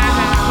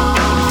down,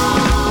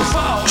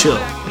 fall chill,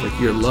 back. like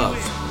your love.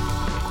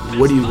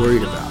 What are you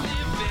worried about?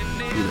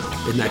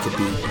 And that could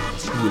be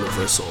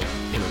universal.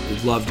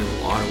 Loved in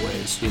a lot of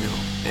ways, and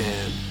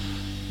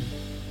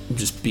I'm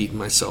just beating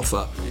myself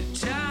up.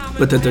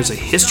 But that there's a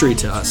history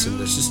to us, and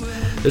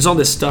there's all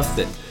this stuff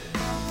that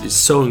is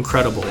so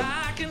incredible,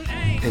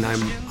 and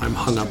I'm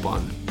hung up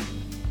on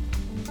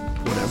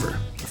whatever,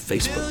 a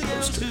Facebook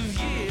post or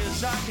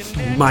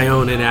my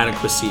own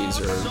inadequacies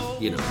or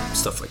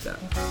stuff like that.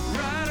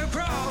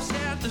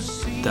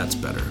 That's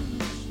better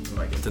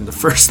than the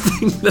first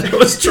thing that I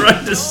was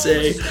trying to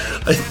say,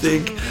 I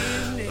think.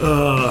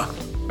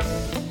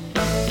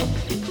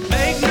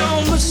 Make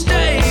no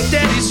mistake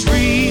that it's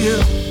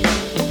real.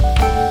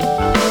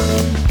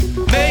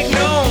 Make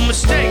no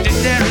mistake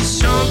that there is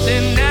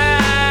something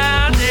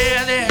out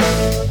there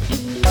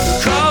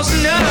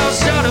causing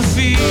us all to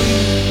feel.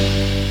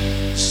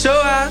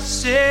 So I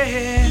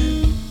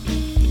said,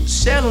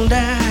 settle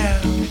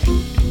down,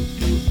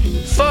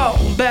 fall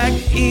back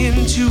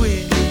into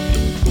it.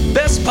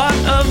 Best part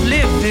of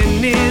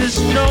living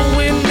is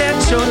knowing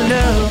that your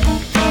love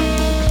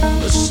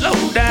will slow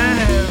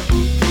down,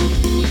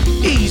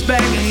 ease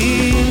back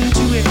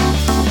into it.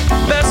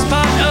 Best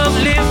part of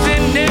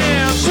living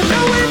is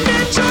knowing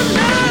that your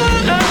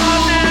love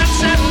now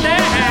settle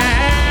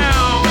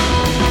down,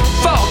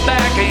 fall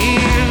back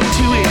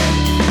into it.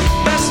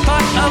 Best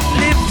part of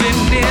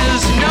living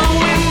is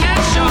knowing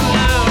that your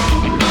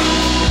love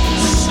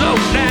slow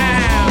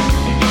down,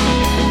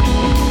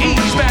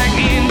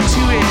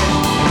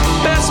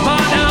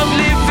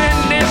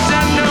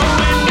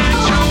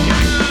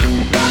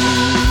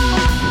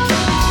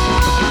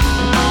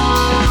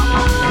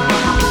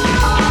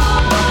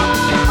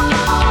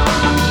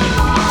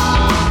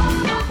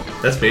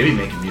 That's Baby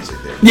making music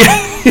there.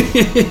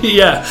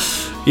 Yeah.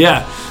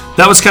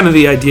 That was kind of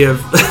the idea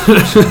of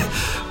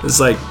it's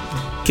like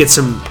get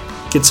some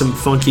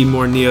funky,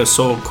 more neo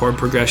soul chord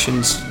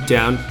progressions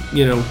down,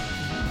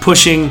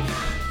 pushing,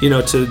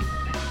 to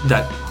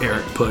that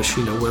Eric push,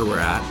 where we're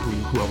at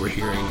and what we're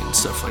hearing and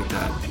stuff like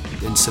that,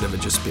 instead of it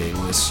just being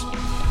this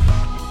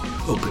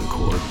open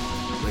chord,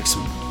 like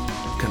some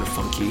kind of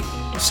funky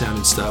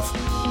sounding stuff.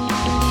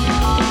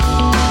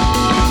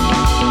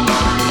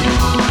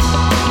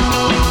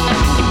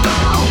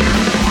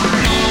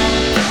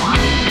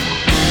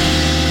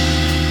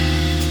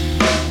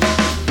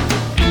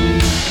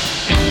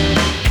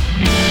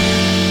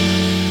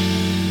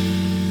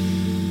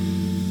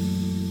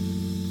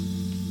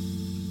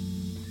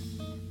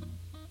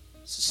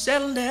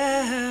 Settle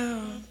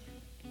down,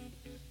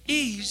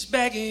 ease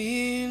back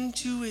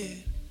into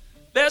it.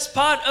 Best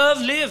part of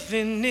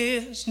living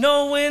is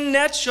knowing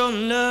that your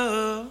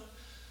love.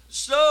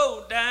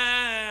 Slow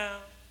down,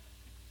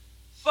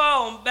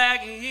 fall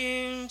back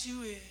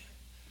into it.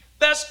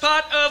 Best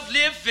part of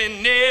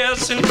living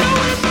is knowing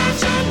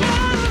that your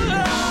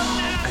love.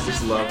 I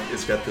just love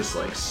it's got this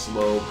like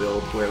slow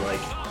build where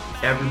like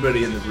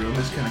everybody in the room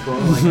is kind of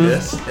going like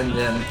this, and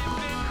then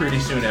pretty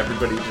soon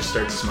everybody just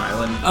starts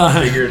smiling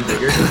bigger and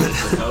bigger.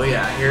 It's like, oh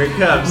yeah, here it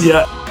comes.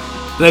 Yeah.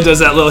 And then it does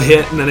that little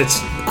hit, and then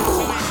it's...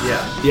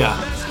 Yeah.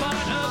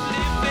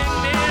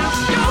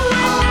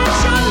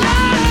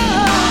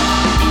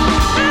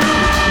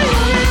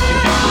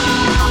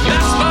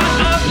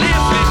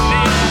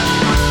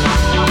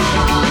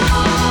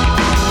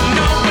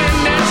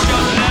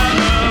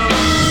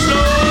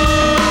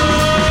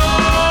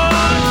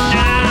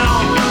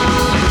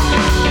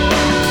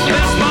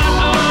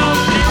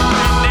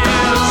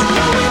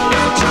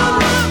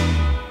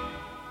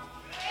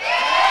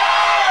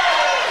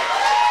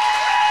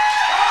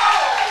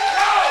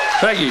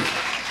 Thank you.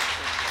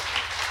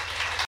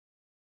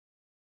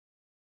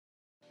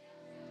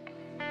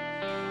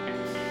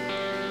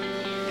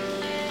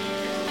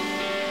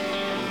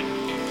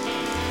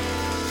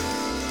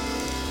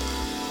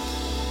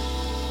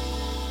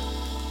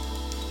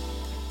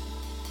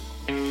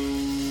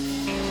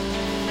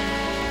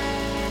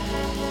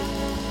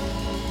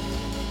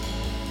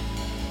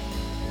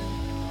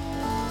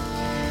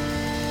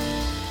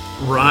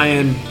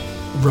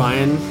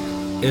 Ryan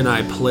and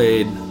I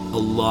played a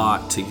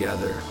lot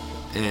together,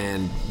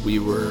 and we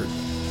were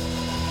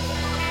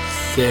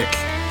thick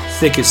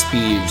as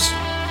thieves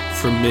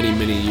for many,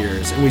 many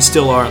years, and we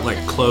still are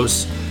like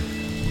close,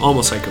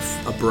 almost like a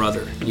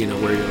brother, where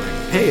you're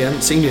like, hey, I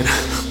haven't seen you in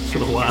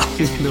a while,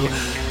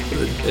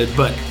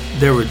 but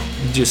there were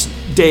just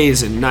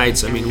days and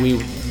nights. I mean, we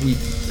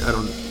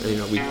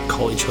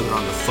call each other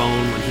on the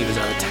phone when he was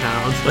out of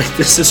town. Like,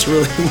 there's this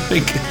really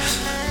like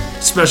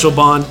special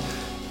bond,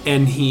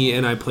 and he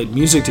and I played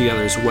music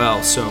together as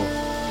well. So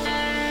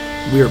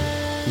we were,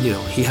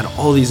 he had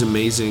all these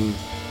amazing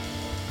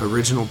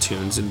original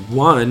tunes, and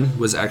one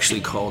was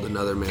actually called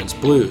Another Man's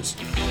Blues.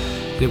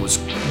 And it was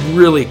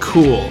really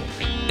cool,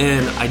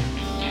 and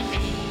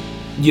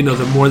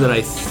the more that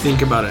I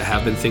think about it,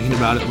 have been thinking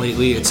about it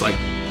lately, it's like,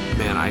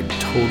 man, I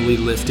totally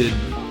lifted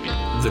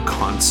the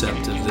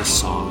concept of this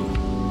song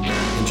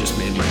and just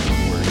made my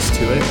own words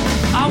to it.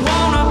 I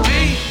wanna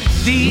be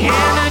the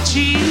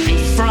energy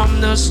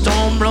from the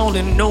storm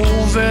rolling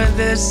over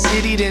the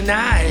city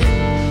tonight.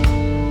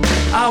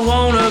 I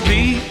wanna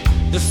be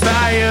the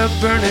fire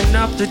burning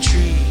up the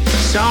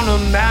trees on the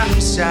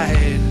mountainside.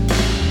 And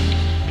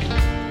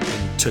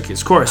took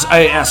his course.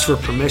 I asked for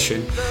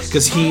permission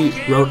because he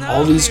wrote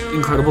all these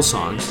incredible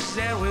songs,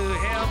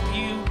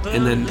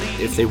 and then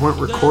if they weren't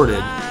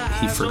recorded,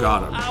 he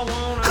forgot them.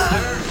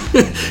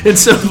 And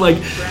so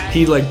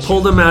he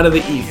pulled them out of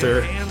the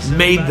ether,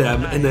 made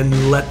them, and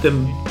then let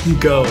them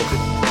go.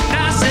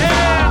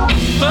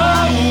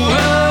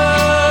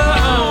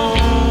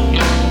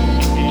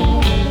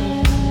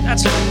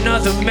 That's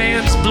another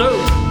man's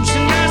blues.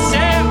 And I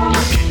said,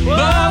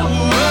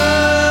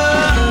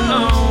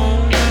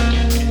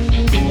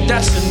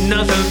 that's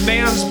another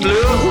man's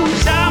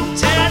blues. I'm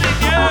telling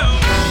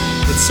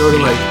you. It's sort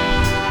of like,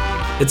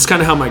 it's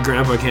kind of how my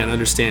grandpa can't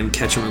understand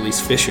catch and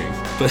release fishing,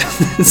 but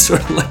it's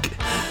sort of like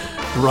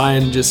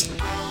Ryan just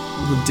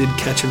did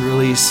catch and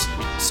release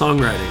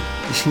songwriting,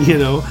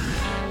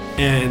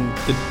 and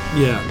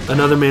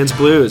Another Man's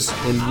Blues.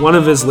 And one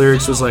of his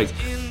lyrics was like,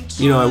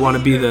 I want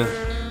to be the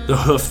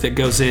hoof that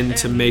goes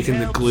into making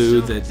the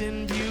glue that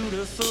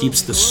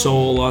keeps the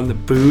soul on the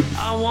boot.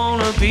 I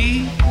want to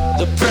be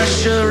the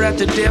pressure at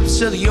the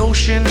depths of the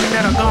ocean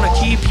that are going to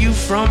keep you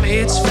from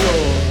its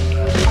floor.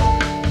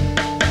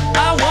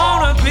 I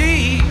want to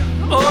be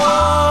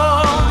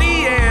all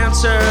the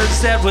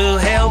answers that will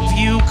help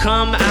you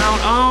come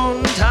out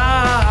on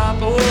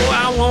top. Oh,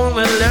 I want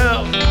to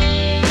love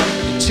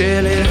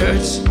till it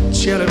hurts,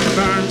 till it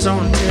burns,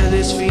 until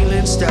this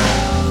feeling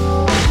stops.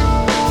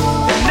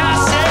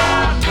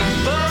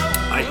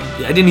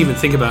 I didn't even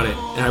think about it,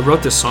 and I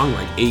wrote this song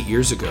 8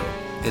 years ago,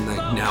 and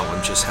now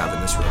I'm just having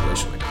this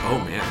revelation, oh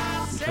man,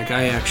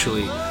 I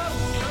actually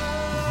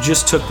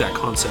just took that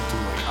concept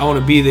and like, I want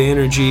to be the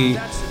energy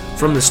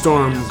from the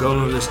storm going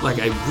on this, like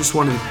I just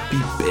wanted to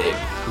be big,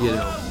 you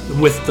know,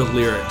 with the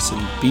lyrics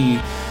and be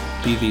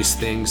these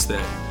things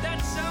that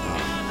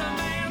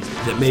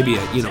that maybe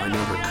I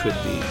never could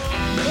be.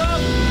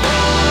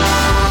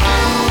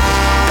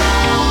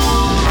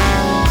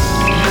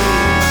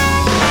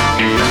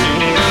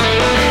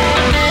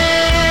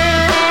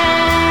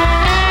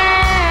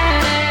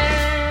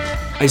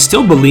 I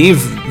still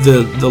believe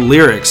the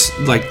lyrics,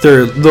 like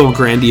they're a little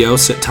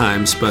grandiose at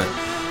times, but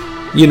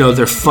you know,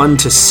 they're fun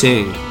to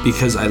sing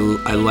because I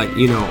like,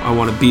 you know, I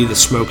want to be the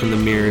smoke and the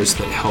mirrors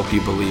that help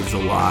you believe the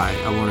lie.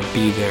 I want to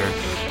be there,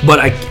 but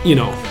I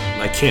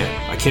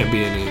can't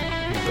be any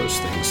of those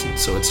things. And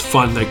so it's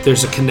fun. Like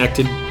there's a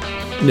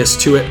connectedness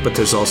to it, but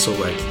there's also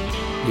like,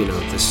 you know,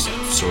 this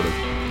sort of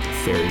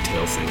fairy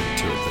tale thing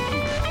to it that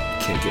you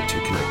can't get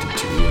too connected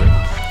to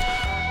either.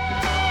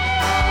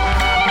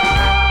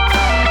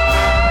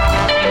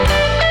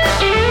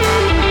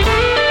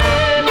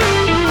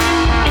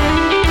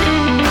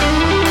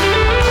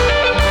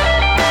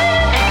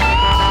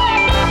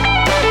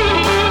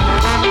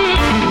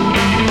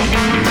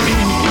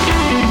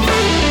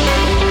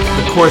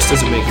 Chorus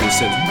doesn't make any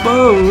sense.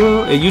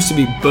 Boom. It used to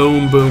be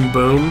boom, boom,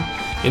 boom,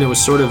 and it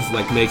was sort of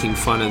like making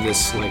fun of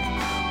this. Like,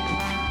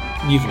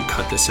 you can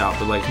cut this out,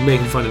 but like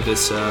making fun of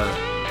this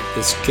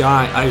this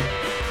guy.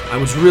 I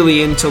was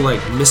really into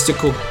like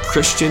mystical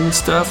Christian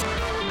stuff,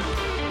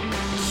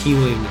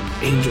 healing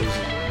and angels,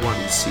 and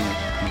wanting to see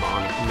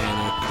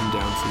manna come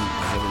down from the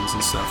heavens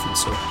and stuff. And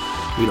so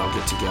we'd all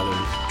get together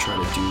and try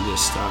to do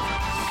this stuff.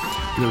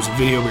 And there was a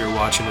video we were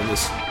watching of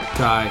this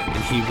guy, and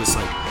he was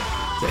like,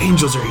 the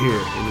angels are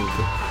here, and he would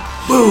go,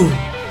 boom,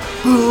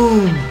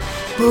 boom,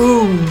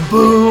 boom,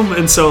 boom,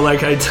 and so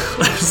like I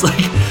was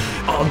like,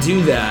 I'll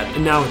do that,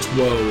 and now it's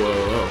whoa, whoa,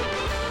 whoa,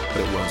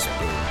 but it was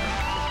boom,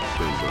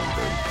 boom, boom,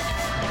 boom.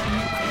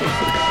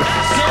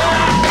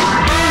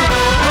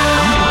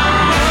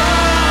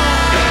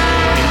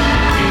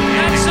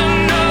 That's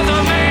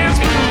another man's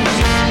blues,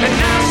 and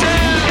I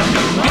said,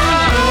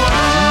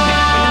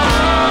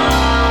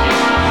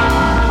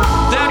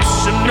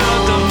 that's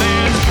another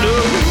man's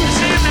blues,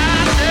 and I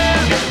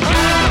said,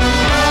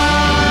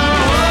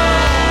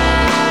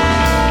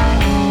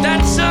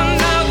 that's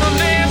another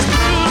man's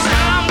blues,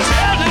 I'm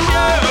telling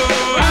you.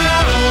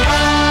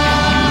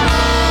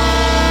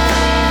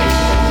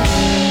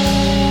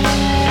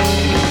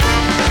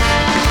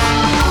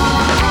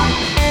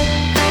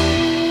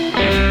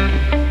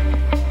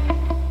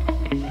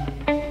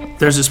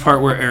 There's this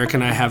part where Eric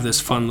and I have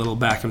this fun little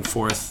back and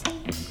forth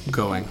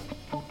going.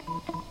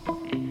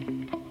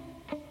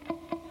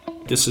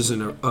 This is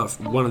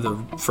one of the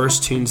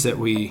first tunes that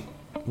we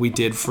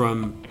did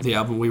from the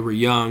album We Were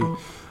Young.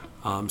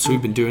 So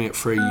we've been doing it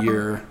for a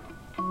year,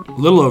 a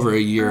little over a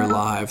year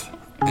live,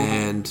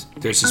 and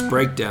there's this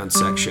breakdown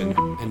section.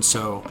 And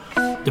so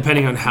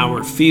depending on how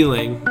we're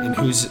feeling and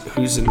who's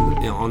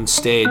on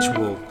stage,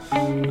 we'll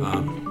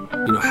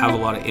have a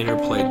lot of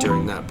interplay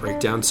during that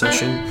breakdown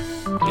session.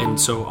 And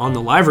so on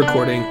the live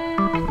recording,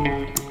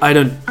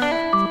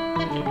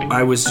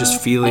 I was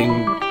just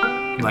feeling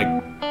like,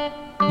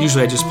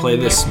 usually I just play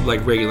this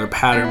like regular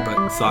pattern,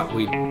 but thought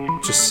we'd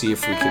just see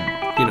if we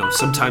could,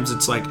 sometimes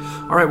it's like,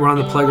 all right, we're on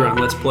the playground,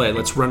 let's play,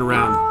 let's run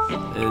around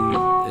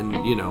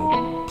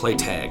and play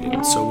tag.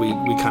 And so we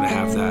kind of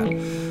have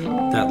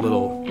that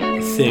little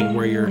thing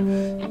where you're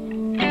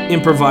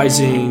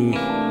improvising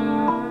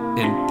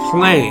and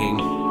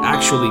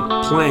actually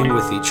playing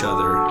with each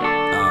other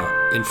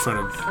in front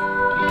of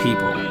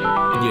people,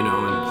 and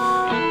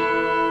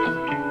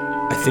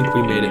I think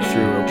we made it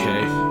through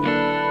okay.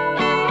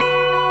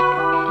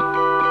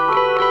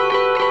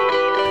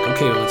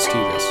 Okay, let's do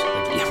this.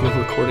 We're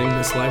recording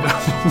this live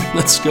album.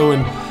 Let's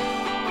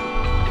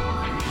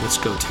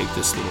go take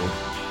this little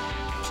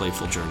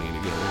playful journey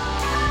together.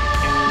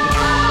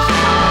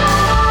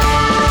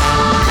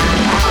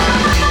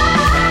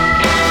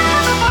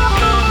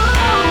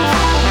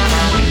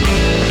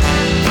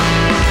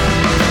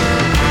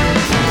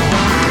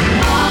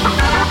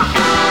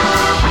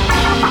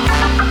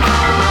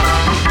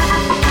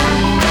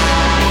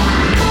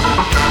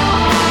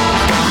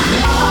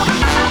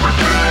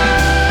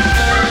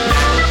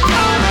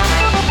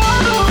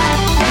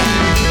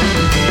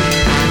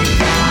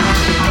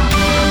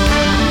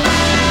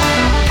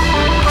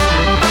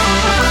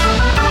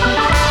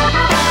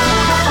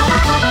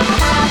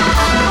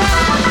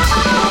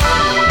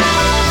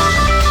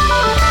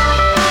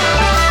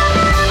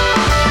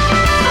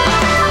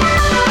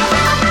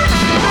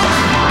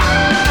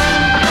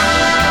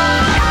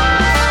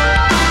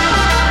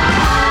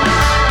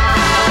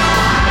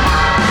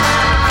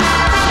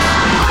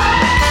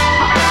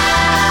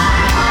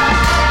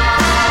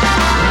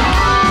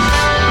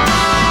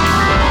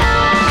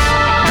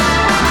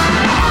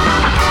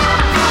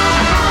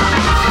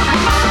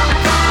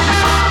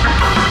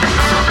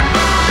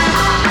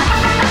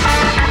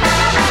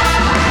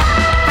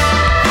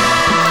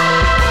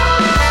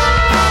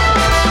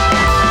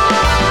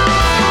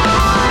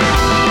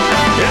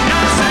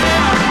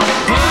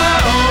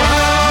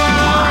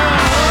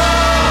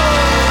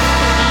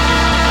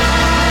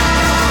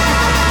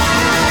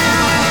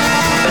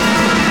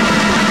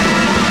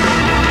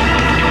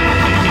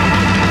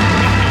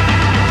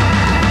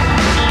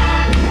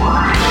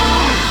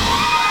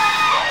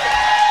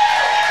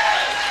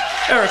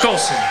 Eric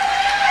Olson.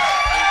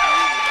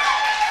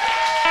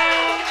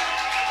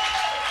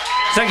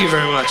 Thank you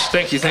very much.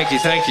 Thank you, thank you,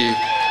 thank you.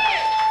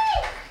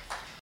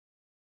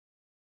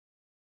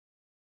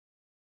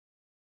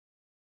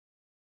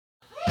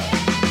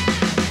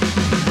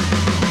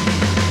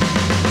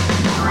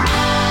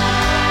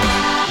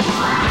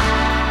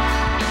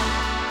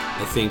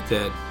 I think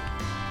that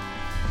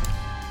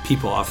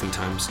people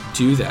oftentimes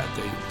do that.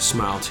 They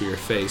smile to your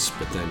face,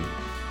 but then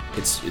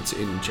it's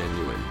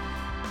ingenuine.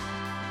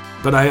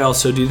 But I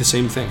also do the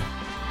same thing.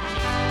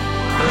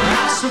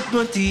 I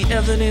submit the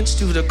evidence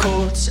to the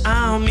courts.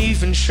 I'm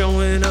even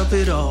showing up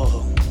at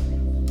all.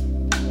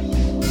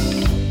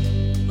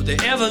 Would they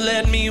ever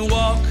let me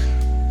walk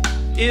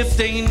if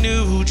they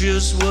knew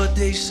just what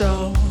they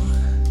saw?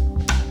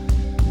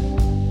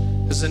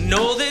 'Cause I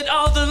know that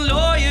all the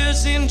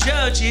lawyers and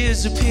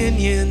judges'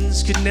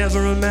 opinions could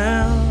never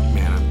amount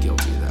Man, I'm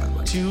guilty of that.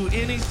 Like to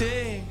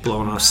anything.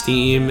 blowing off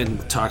steam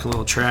and talking a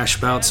little trash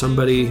about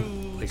somebody,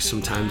 like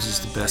sometimes is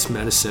the best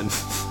medicine,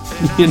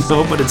 you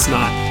know, but it's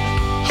not.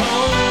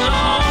 Hold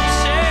on,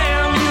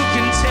 Sam, you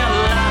can tell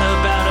a lot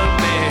about a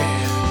man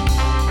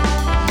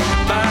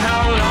by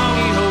how long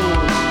he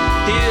holds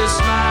his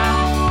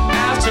smile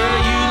after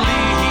you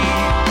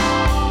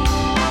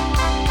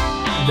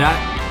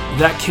leave.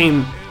 That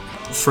came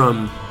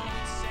from,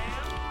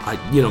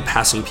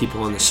 passing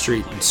people on the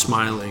street and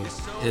smiling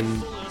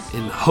and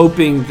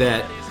hoping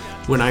that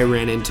when I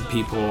ran into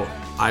people,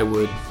 I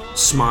would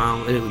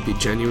smile and it would be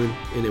genuine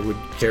and it would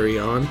carry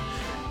on.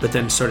 But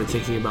then started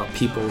thinking about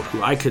people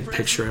who I could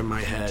picture in my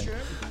head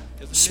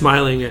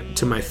smiling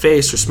to my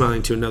face or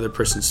smiling to another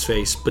person's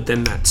face, but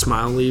then that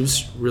smile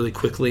leaves really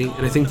quickly.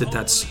 And I think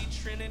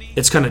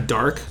it's kind of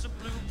dark,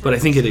 but I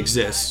think it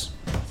exists.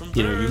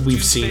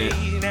 We've seen it.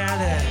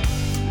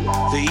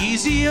 The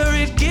easier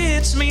it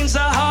gets means the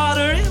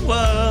harder it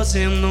was,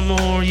 and the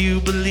more you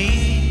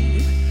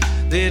believe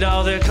that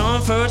all their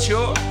comfort's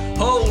your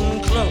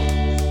holding close,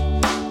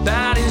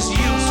 that is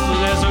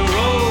useful as a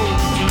road.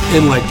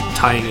 And like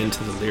tying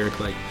into the lyric,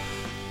 like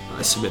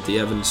I submit the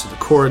evidence to the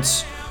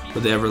courts,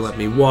 would they ever let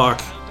me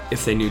walk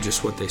if they knew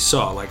just what they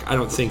saw? Like I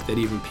don't think that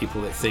even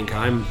people that think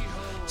I'm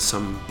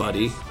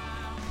somebody,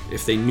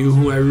 if they knew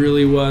who I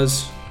really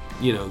was,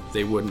 I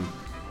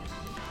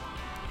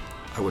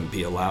wouldn't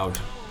be allowed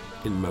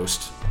in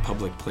most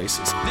public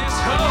places. This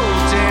whole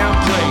damn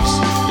place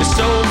is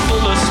so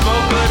full of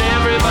smoke, but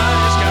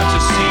everybody's got to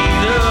see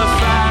the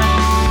fire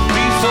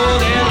before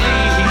they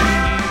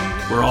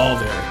leave. We're all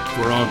there.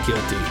 We're all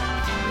guilty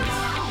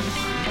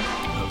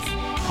of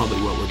probably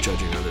what we're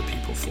judging other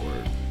people for.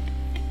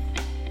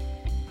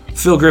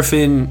 Phil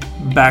Griffin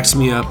backs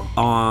me up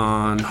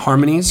on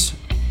harmonies.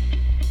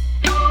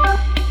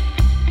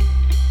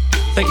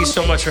 Thank you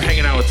so much for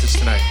hanging out with us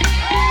tonight.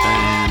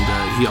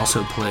 And he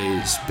also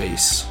plays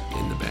bass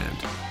in the band.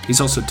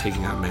 He's also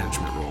taking on a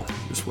management role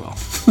as well,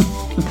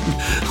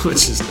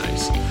 which is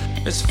nice.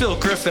 It's Phil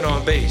Griffin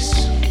on bass.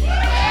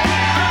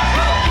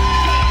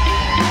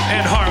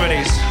 And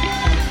harmonies.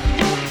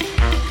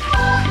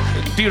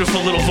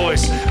 Beautiful little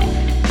voice.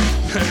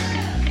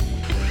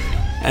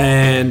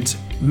 And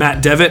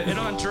Matt Devitt And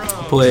on drums,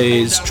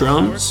 plays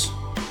drums.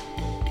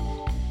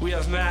 we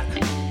have Matt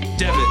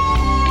Devitt.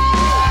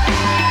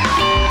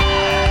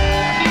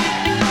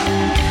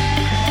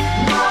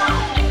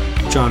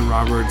 John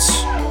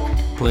Roberts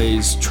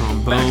plays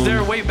trombone. Back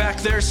there, way back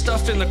there,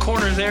 stuffed in the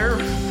corner there.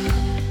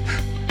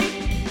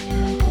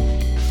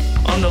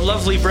 On the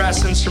lovely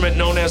brass instrument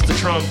known as the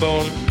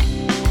trombone.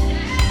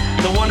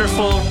 The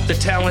wonderful, the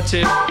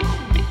talented,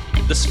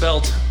 the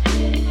svelte,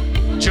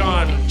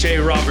 John J.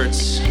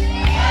 Roberts.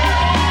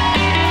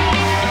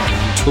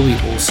 Tully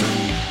Olson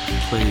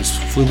plays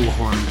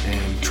flugelhorn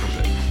and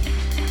trumpet.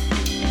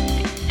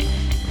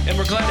 And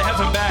we're glad to have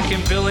him back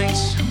in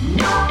Billings.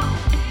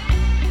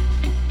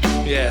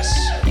 Yes.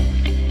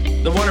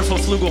 The wonderful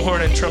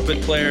flugelhorn and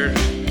trumpet player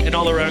and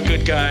all-around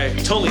good guy,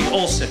 Tully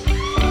Olson.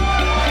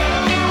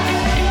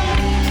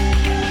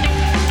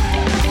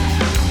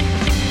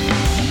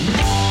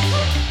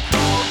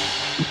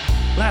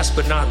 Last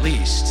but not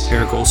least,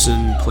 Eric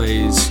Olson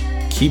plays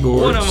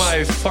keyboards. one of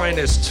my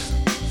finest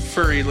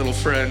furry little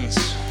friends.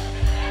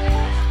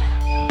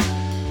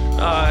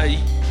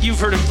 You've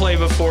heard him play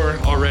before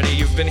already.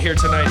 You've been here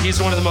tonight.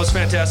 He's one of the most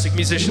fantastic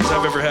musicians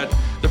I've ever had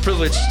the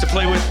privilege to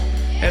play with,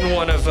 and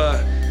one of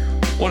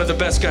the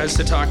best guys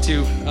to talk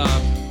to.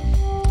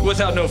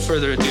 Without no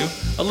further ado,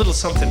 a little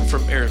something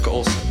from Eric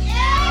Olson.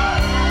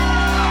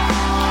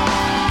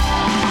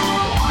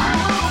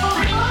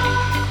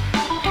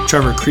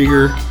 Trevor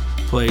Krieger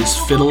plays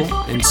fiddle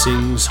and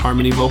sings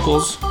harmony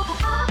vocals.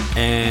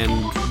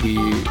 And we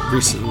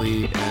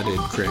recently added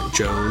Grant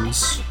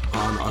Jones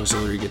on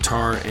auxiliary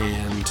guitar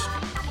and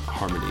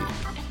harmony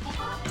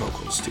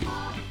vocals too.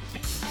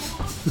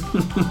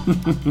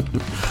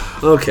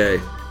 Okay.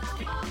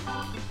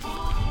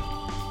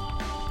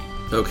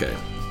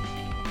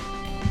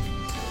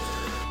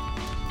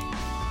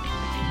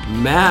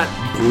 Matt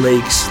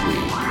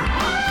Blakesley.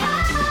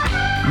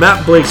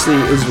 Matt Blakesley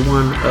is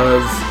one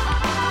of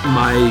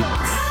my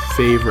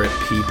favorite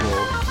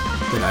people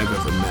that I've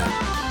ever met.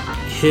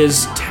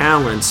 His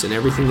talents and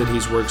everything that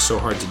he's worked so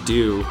hard to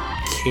do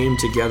came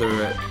together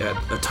at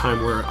a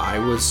time where I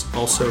was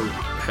also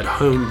had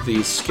honed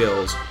these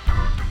skills,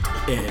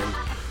 and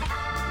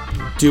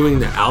doing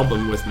the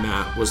album with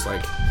Matt was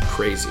like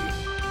crazy.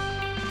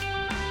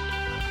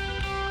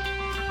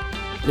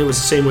 And it was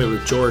the same way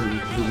with Jordan,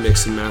 who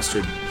mixed and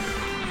mastered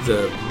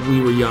the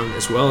We Were Young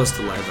as well as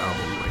the live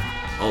album. Like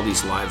all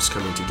these lives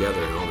coming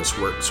together and all this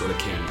work sort of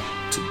came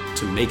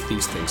to make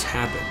these things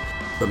happen.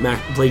 But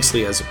Matt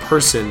Blakesley as a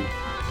person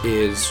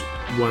is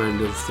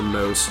one of the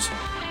most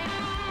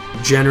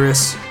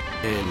generous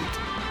and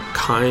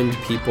kind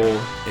people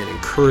and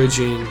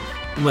encouraging,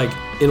 like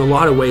in a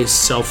lot of ways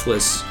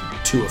selfless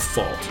to a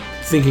fault.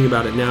 Thinking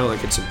about it now,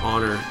 like it's an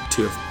honor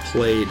to have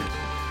played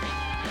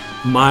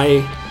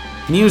my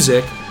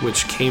music,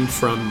 which came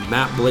from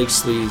Matt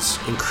Blakesley's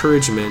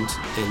encouragement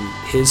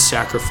and his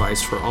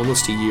sacrifice for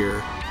almost a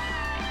year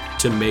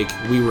to make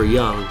We Were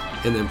Young,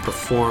 and then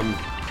perform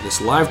this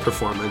live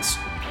performance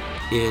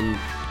in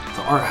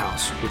the Art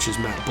House, which is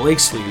Matt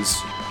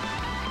Blakesley's.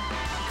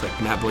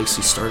 Like Matt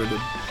Blakesley started a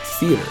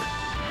theater.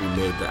 We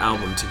made the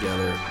album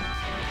together,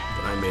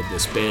 but I made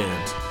this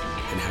band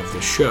and have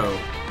this show.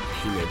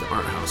 He made the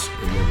Art House,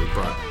 and then we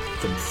brought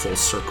them full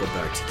circle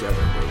back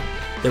together.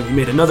 Then we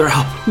made another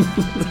album.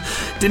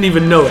 Didn't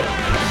even know it.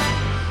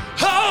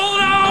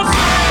 Hold on,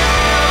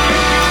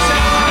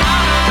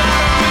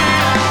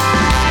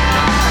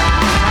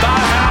 by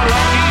how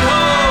long he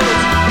holds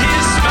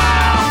his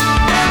smile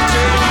after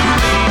you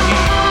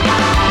leave.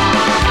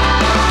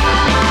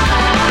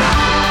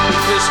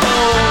 This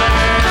whole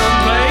damn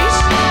place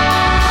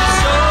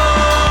so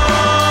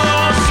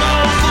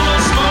full of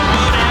smoke,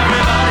 but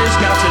everybody's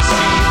got to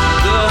see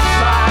the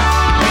fire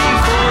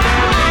before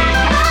they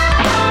leave.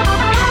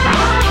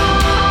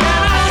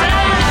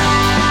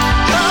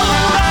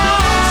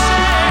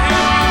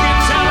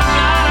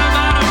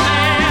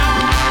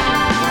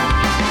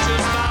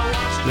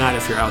 Matt,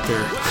 if you're out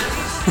there,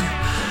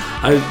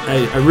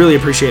 I really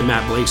appreciate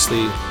Matt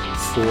Blakesley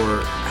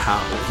for how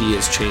he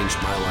has changed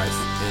my life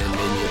and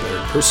made me a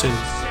better person,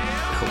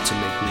 helped to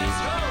make me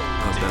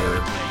a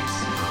better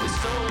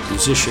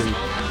musician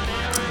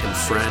and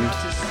friend.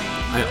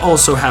 I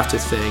also have to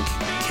thank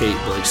Kate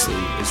Blakesley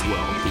as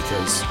well,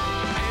 because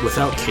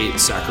without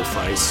Kate's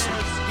sacrifice,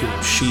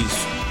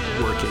 she's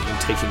working and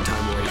taking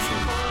time away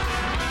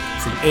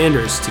from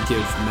Anders to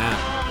give Matt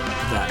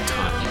that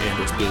time,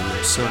 Anders being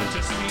their son,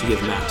 to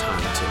give Matt time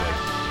to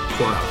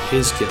pour out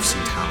his gifts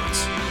and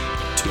talents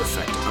to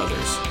affect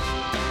others.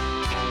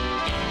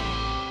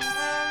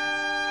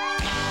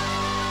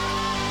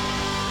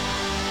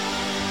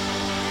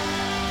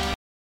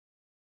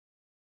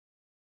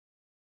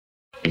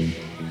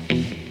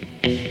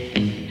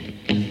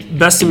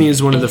 Best of Me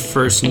is one of the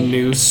first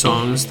new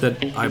songs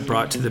that I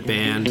brought to the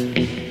band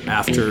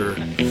after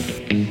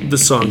the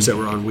songs that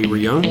were on We Were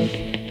Young.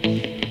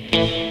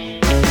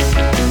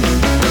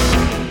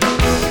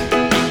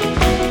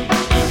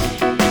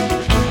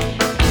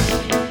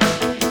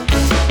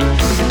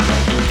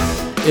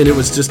 And it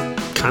was just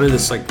kind of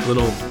this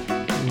little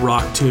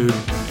rock tune.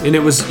 And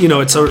it was,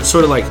 it's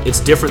sort of like, it's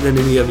different than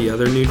any of the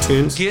other new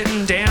tunes.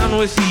 Getting down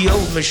with the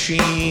old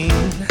machine.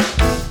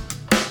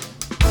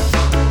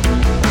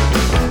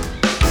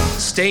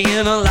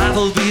 Staying alive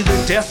will be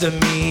the death of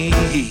me.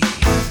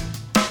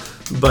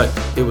 But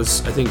it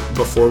was, I think,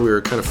 before we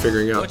were kind of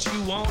figuring out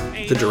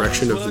the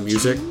direction of the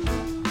music.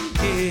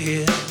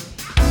 Yeah.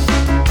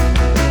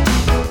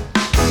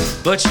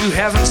 But you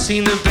haven't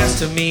seen the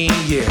best of me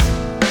yet.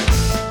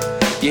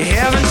 You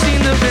haven't seen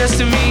the best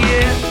of me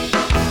yet.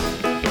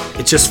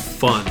 It's just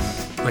fun.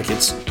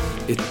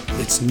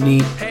 It's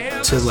neat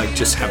to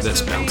just have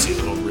this bouncy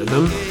little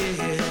rhythm.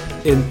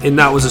 And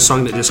that was a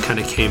song that just kind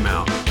of came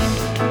out.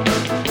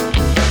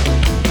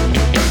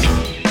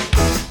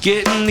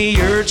 Getting the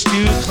urge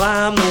to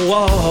climb the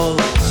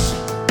walls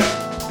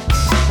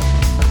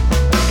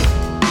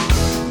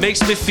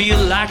makes me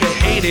feel like I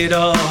hate it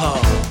all.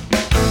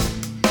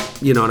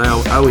 And I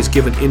always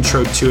give an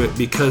intro to it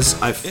because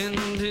I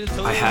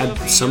had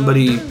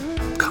somebody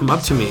come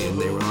up to me and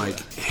they were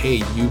like,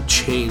 "Hey, you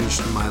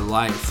changed my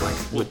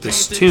life with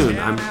this tune."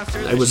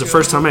 It was the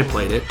first time I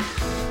played it,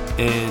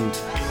 and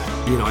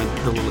the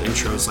little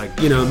intro is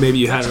maybe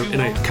you had,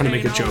 and I kind of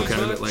make a joke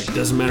out of it,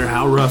 doesn't matter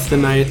how rough the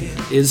night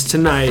is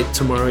tonight,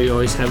 tomorrow you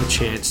always have a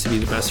chance to be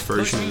the best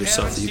version of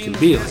yourself that you can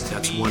be.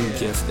 That's one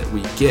gift that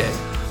we get,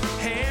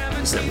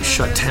 is that we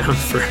shut down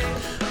for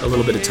a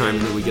little bit of time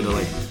and then we get to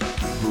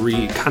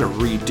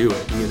redo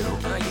it,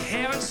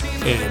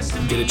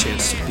 and get a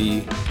chance to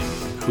be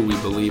who we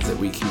believe that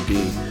we can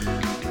be.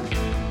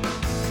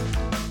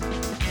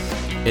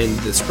 And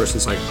this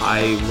person's like,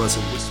 I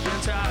wasn't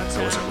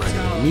writing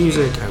the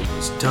music, I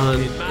was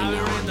done, and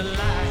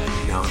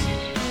now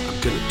I'm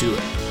gonna do it.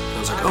 And I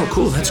was like, oh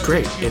cool, that's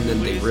great. And then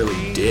they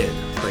really did.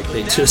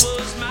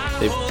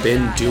 They've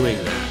been doing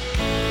that.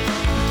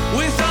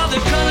 With all the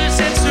colors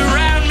that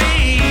surround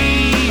me,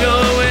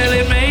 oh well,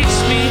 it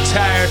makes me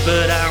tired,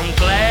 but I'm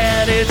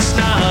glad it's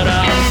not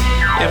all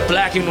in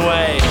black and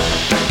white.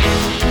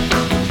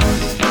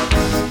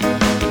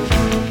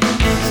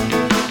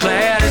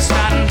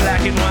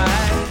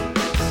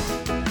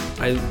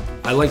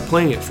 I like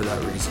playing it for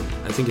that reason.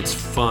 I think it's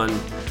fun,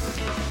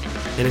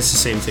 and it's the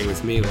same thing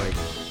with me. Like,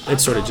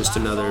 it's sort of just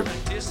another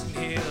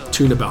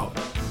tune about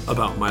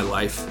my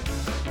life,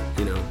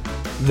 you know,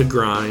 the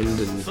grind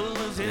and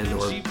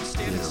or you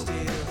know,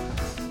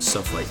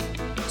 stuff like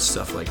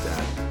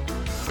that,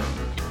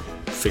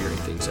 figuring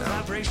things out.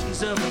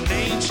 Vibrations of an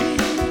ancient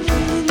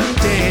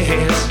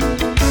dance.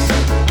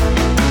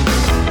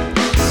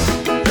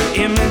 The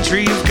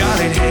imagery of God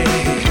in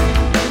hand.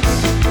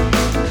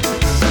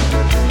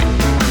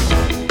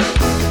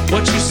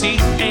 What you see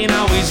ain't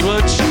always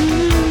what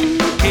you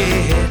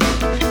get.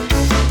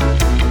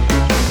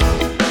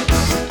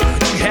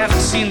 But you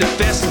haven't seen the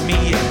best of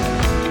me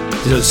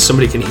yet. You know,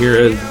 somebody can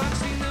hear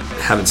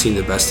haven't seen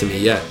the best of me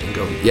yet and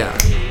go, yeah,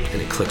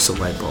 and it clicks a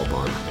light bulb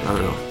on. I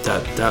don't know,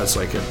 that was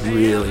like a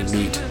really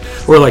neat,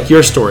 or like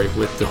your story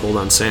with the Hold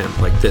On Sam,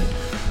 like that,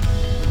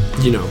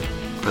 you know,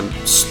 I'm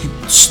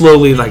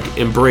slowly like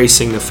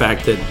embracing the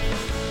fact that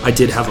I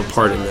did have a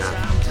part in that,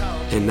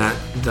 and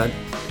that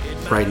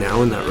right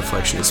now in that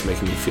reflection is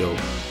making me feel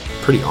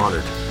pretty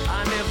honored.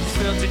 I never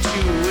felt that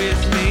you were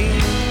with me,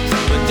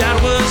 but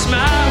that was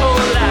my whole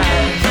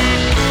life.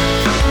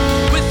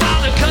 With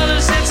all the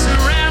colors that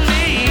surround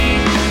me,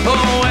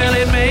 oh well,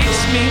 it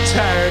makes me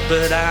tired,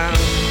 but I'm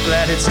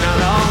glad it's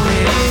not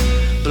only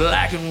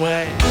black and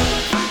white.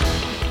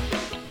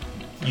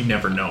 You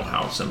never know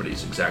how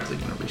somebody's exactly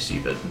going to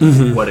receive it,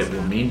 and what it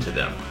will mean to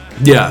them.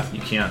 Yeah. You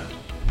can't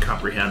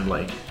comprehend,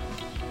 like,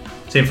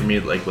 same for me,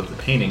 like with the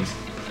paintings.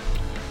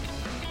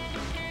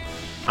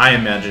 I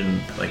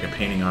imagine like a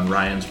painting on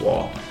Ryan's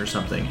wall or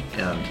something,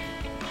 and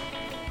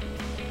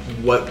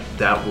what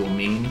that will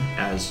mean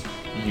as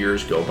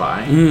years go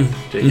by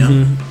to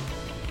him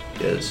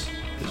is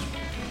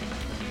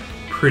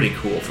pretty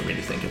cool for me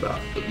to think about.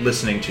 But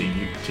listening to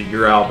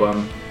your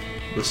album,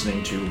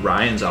 listening to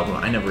Ryan's album,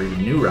 I never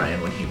even knew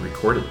Ryan when he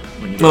recorded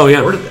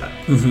recorded that.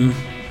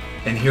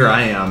 And here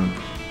I am,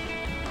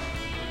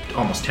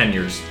 almost 10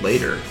 years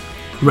later,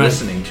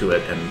 listening to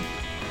it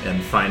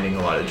and finding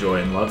a lot of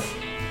joy and love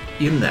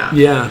in that.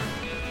 Yeah.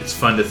 It's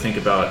fun to think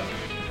about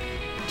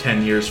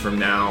 10 years from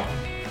now,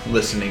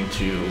 listening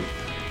to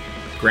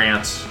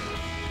Grant's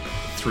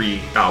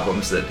 3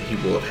 albums that he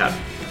will have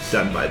had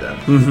done by then.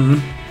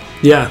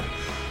 Yeah.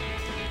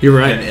 You're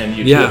right. And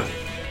you yeah. too.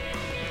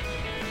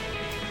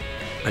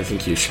 I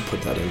think you should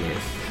put that in there.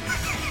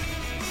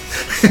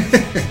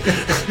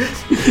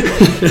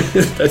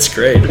 That's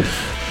great.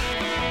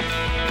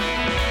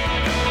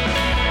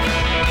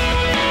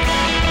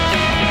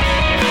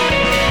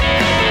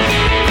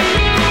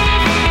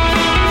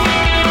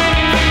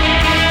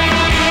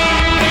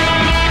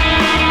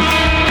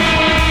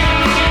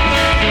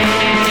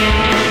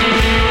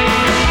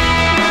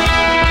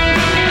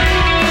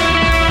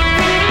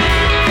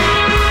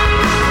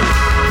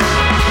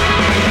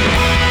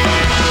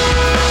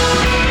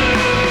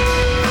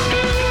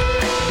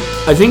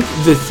 I think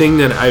the thing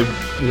that I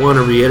want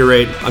to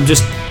reiterate, I'm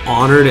just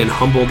honored and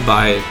humbled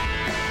by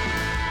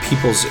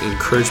people's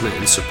encouragement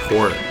and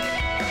support.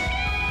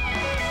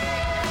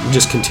 I'm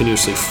just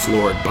continuously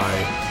floored by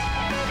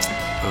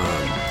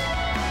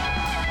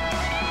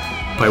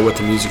what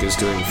the music is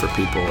doing for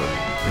people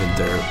and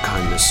their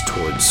kindness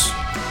towards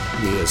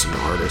me as an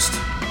artist.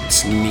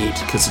 It's neat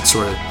because it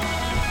sort of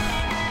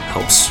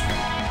helps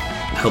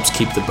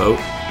keep the boat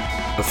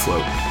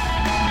afloat.